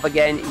back up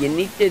again. You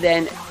need to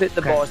then put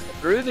the boss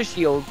through the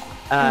shield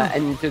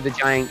into the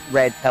giant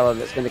red pillar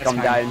that's going to come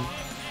down.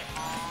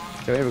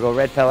 So here we go,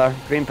 red pillar,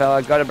 green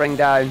pillar, got to bring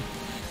down.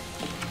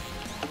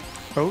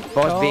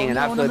 Boss being an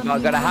absolute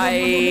bug, gotta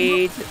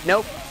hide.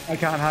 Nope. I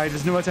can't hide,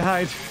 there's nowhere to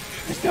hide.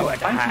 There's nowhere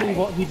to hide.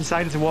 What, he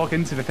decided to walk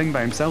into the thing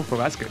by himself, well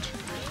that's good.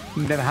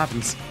 Never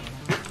happens.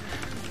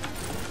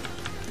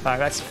 Alright,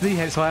 that's 3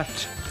 hits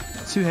left.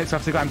 2 hits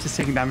left to go. I'm just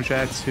taking damage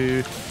there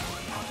to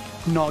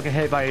not get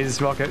hit by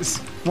his rockets.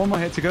 1 more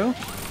hit to go.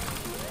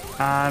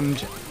 And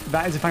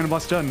that is the final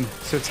boss done.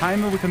 So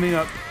timer will be coming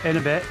up in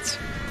a bit.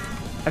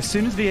 As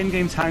soon as the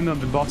in-game timer on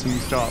the bottom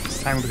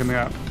stops, time will be coming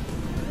up.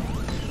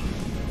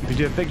 If we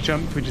do a big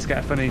jump, we just get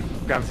a funny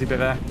gravity bit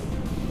there.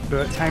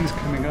 But time's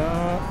coming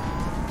up.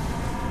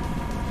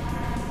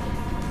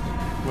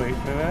 Wait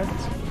for it.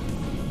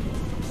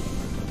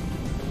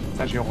 It's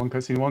actually got 1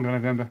 cutscene, 1 gonna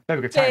remember. There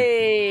we go, time.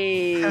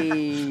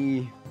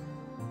 Hey!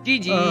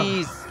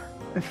 GG's!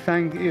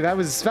 Thank you. That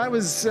was that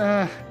was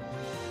a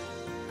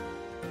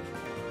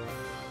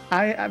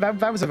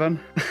fun.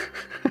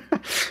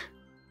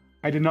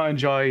 I did not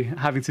enjoy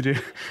having to do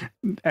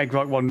Egg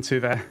Rock 1 and 2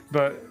 there,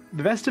 but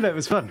the rest of it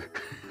was fun.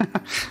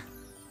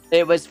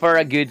 It was for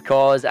a good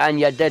cause, and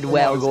you did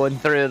well going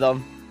through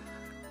them.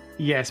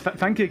 Yes,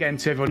 thank you again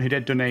to everyone who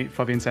did donate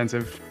for the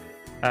incentive.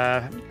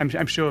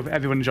 I'm sure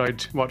everyone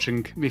enjoyed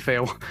watching me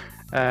fail.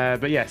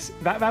 But yes,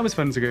 that was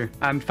fun to go.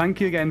 And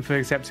thank you again for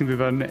accepting the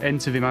run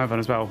into the marathon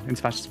as well,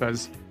 into Fastest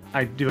Spurs.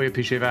 I do really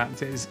appreciate that.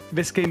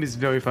 This game is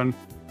very fun.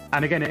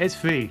 And again, it is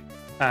free.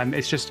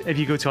 It's just, if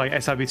you go to like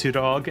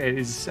srb2.org, it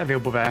is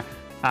available there.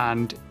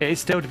 And it is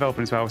still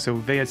developing as well, so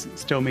they are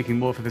still making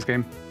more for this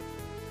game.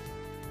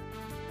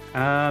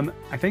 I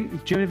think, do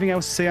you have anything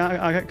else to say,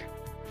 Agak?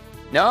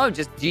 No,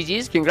 just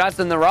GG's. Congrats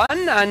on the run,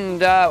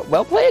 and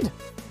well played.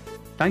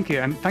 Thank you,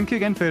 and thank you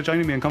again for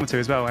joining me in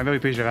commentary as well. I really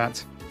appreciate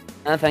that.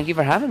 Thank you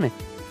for having me.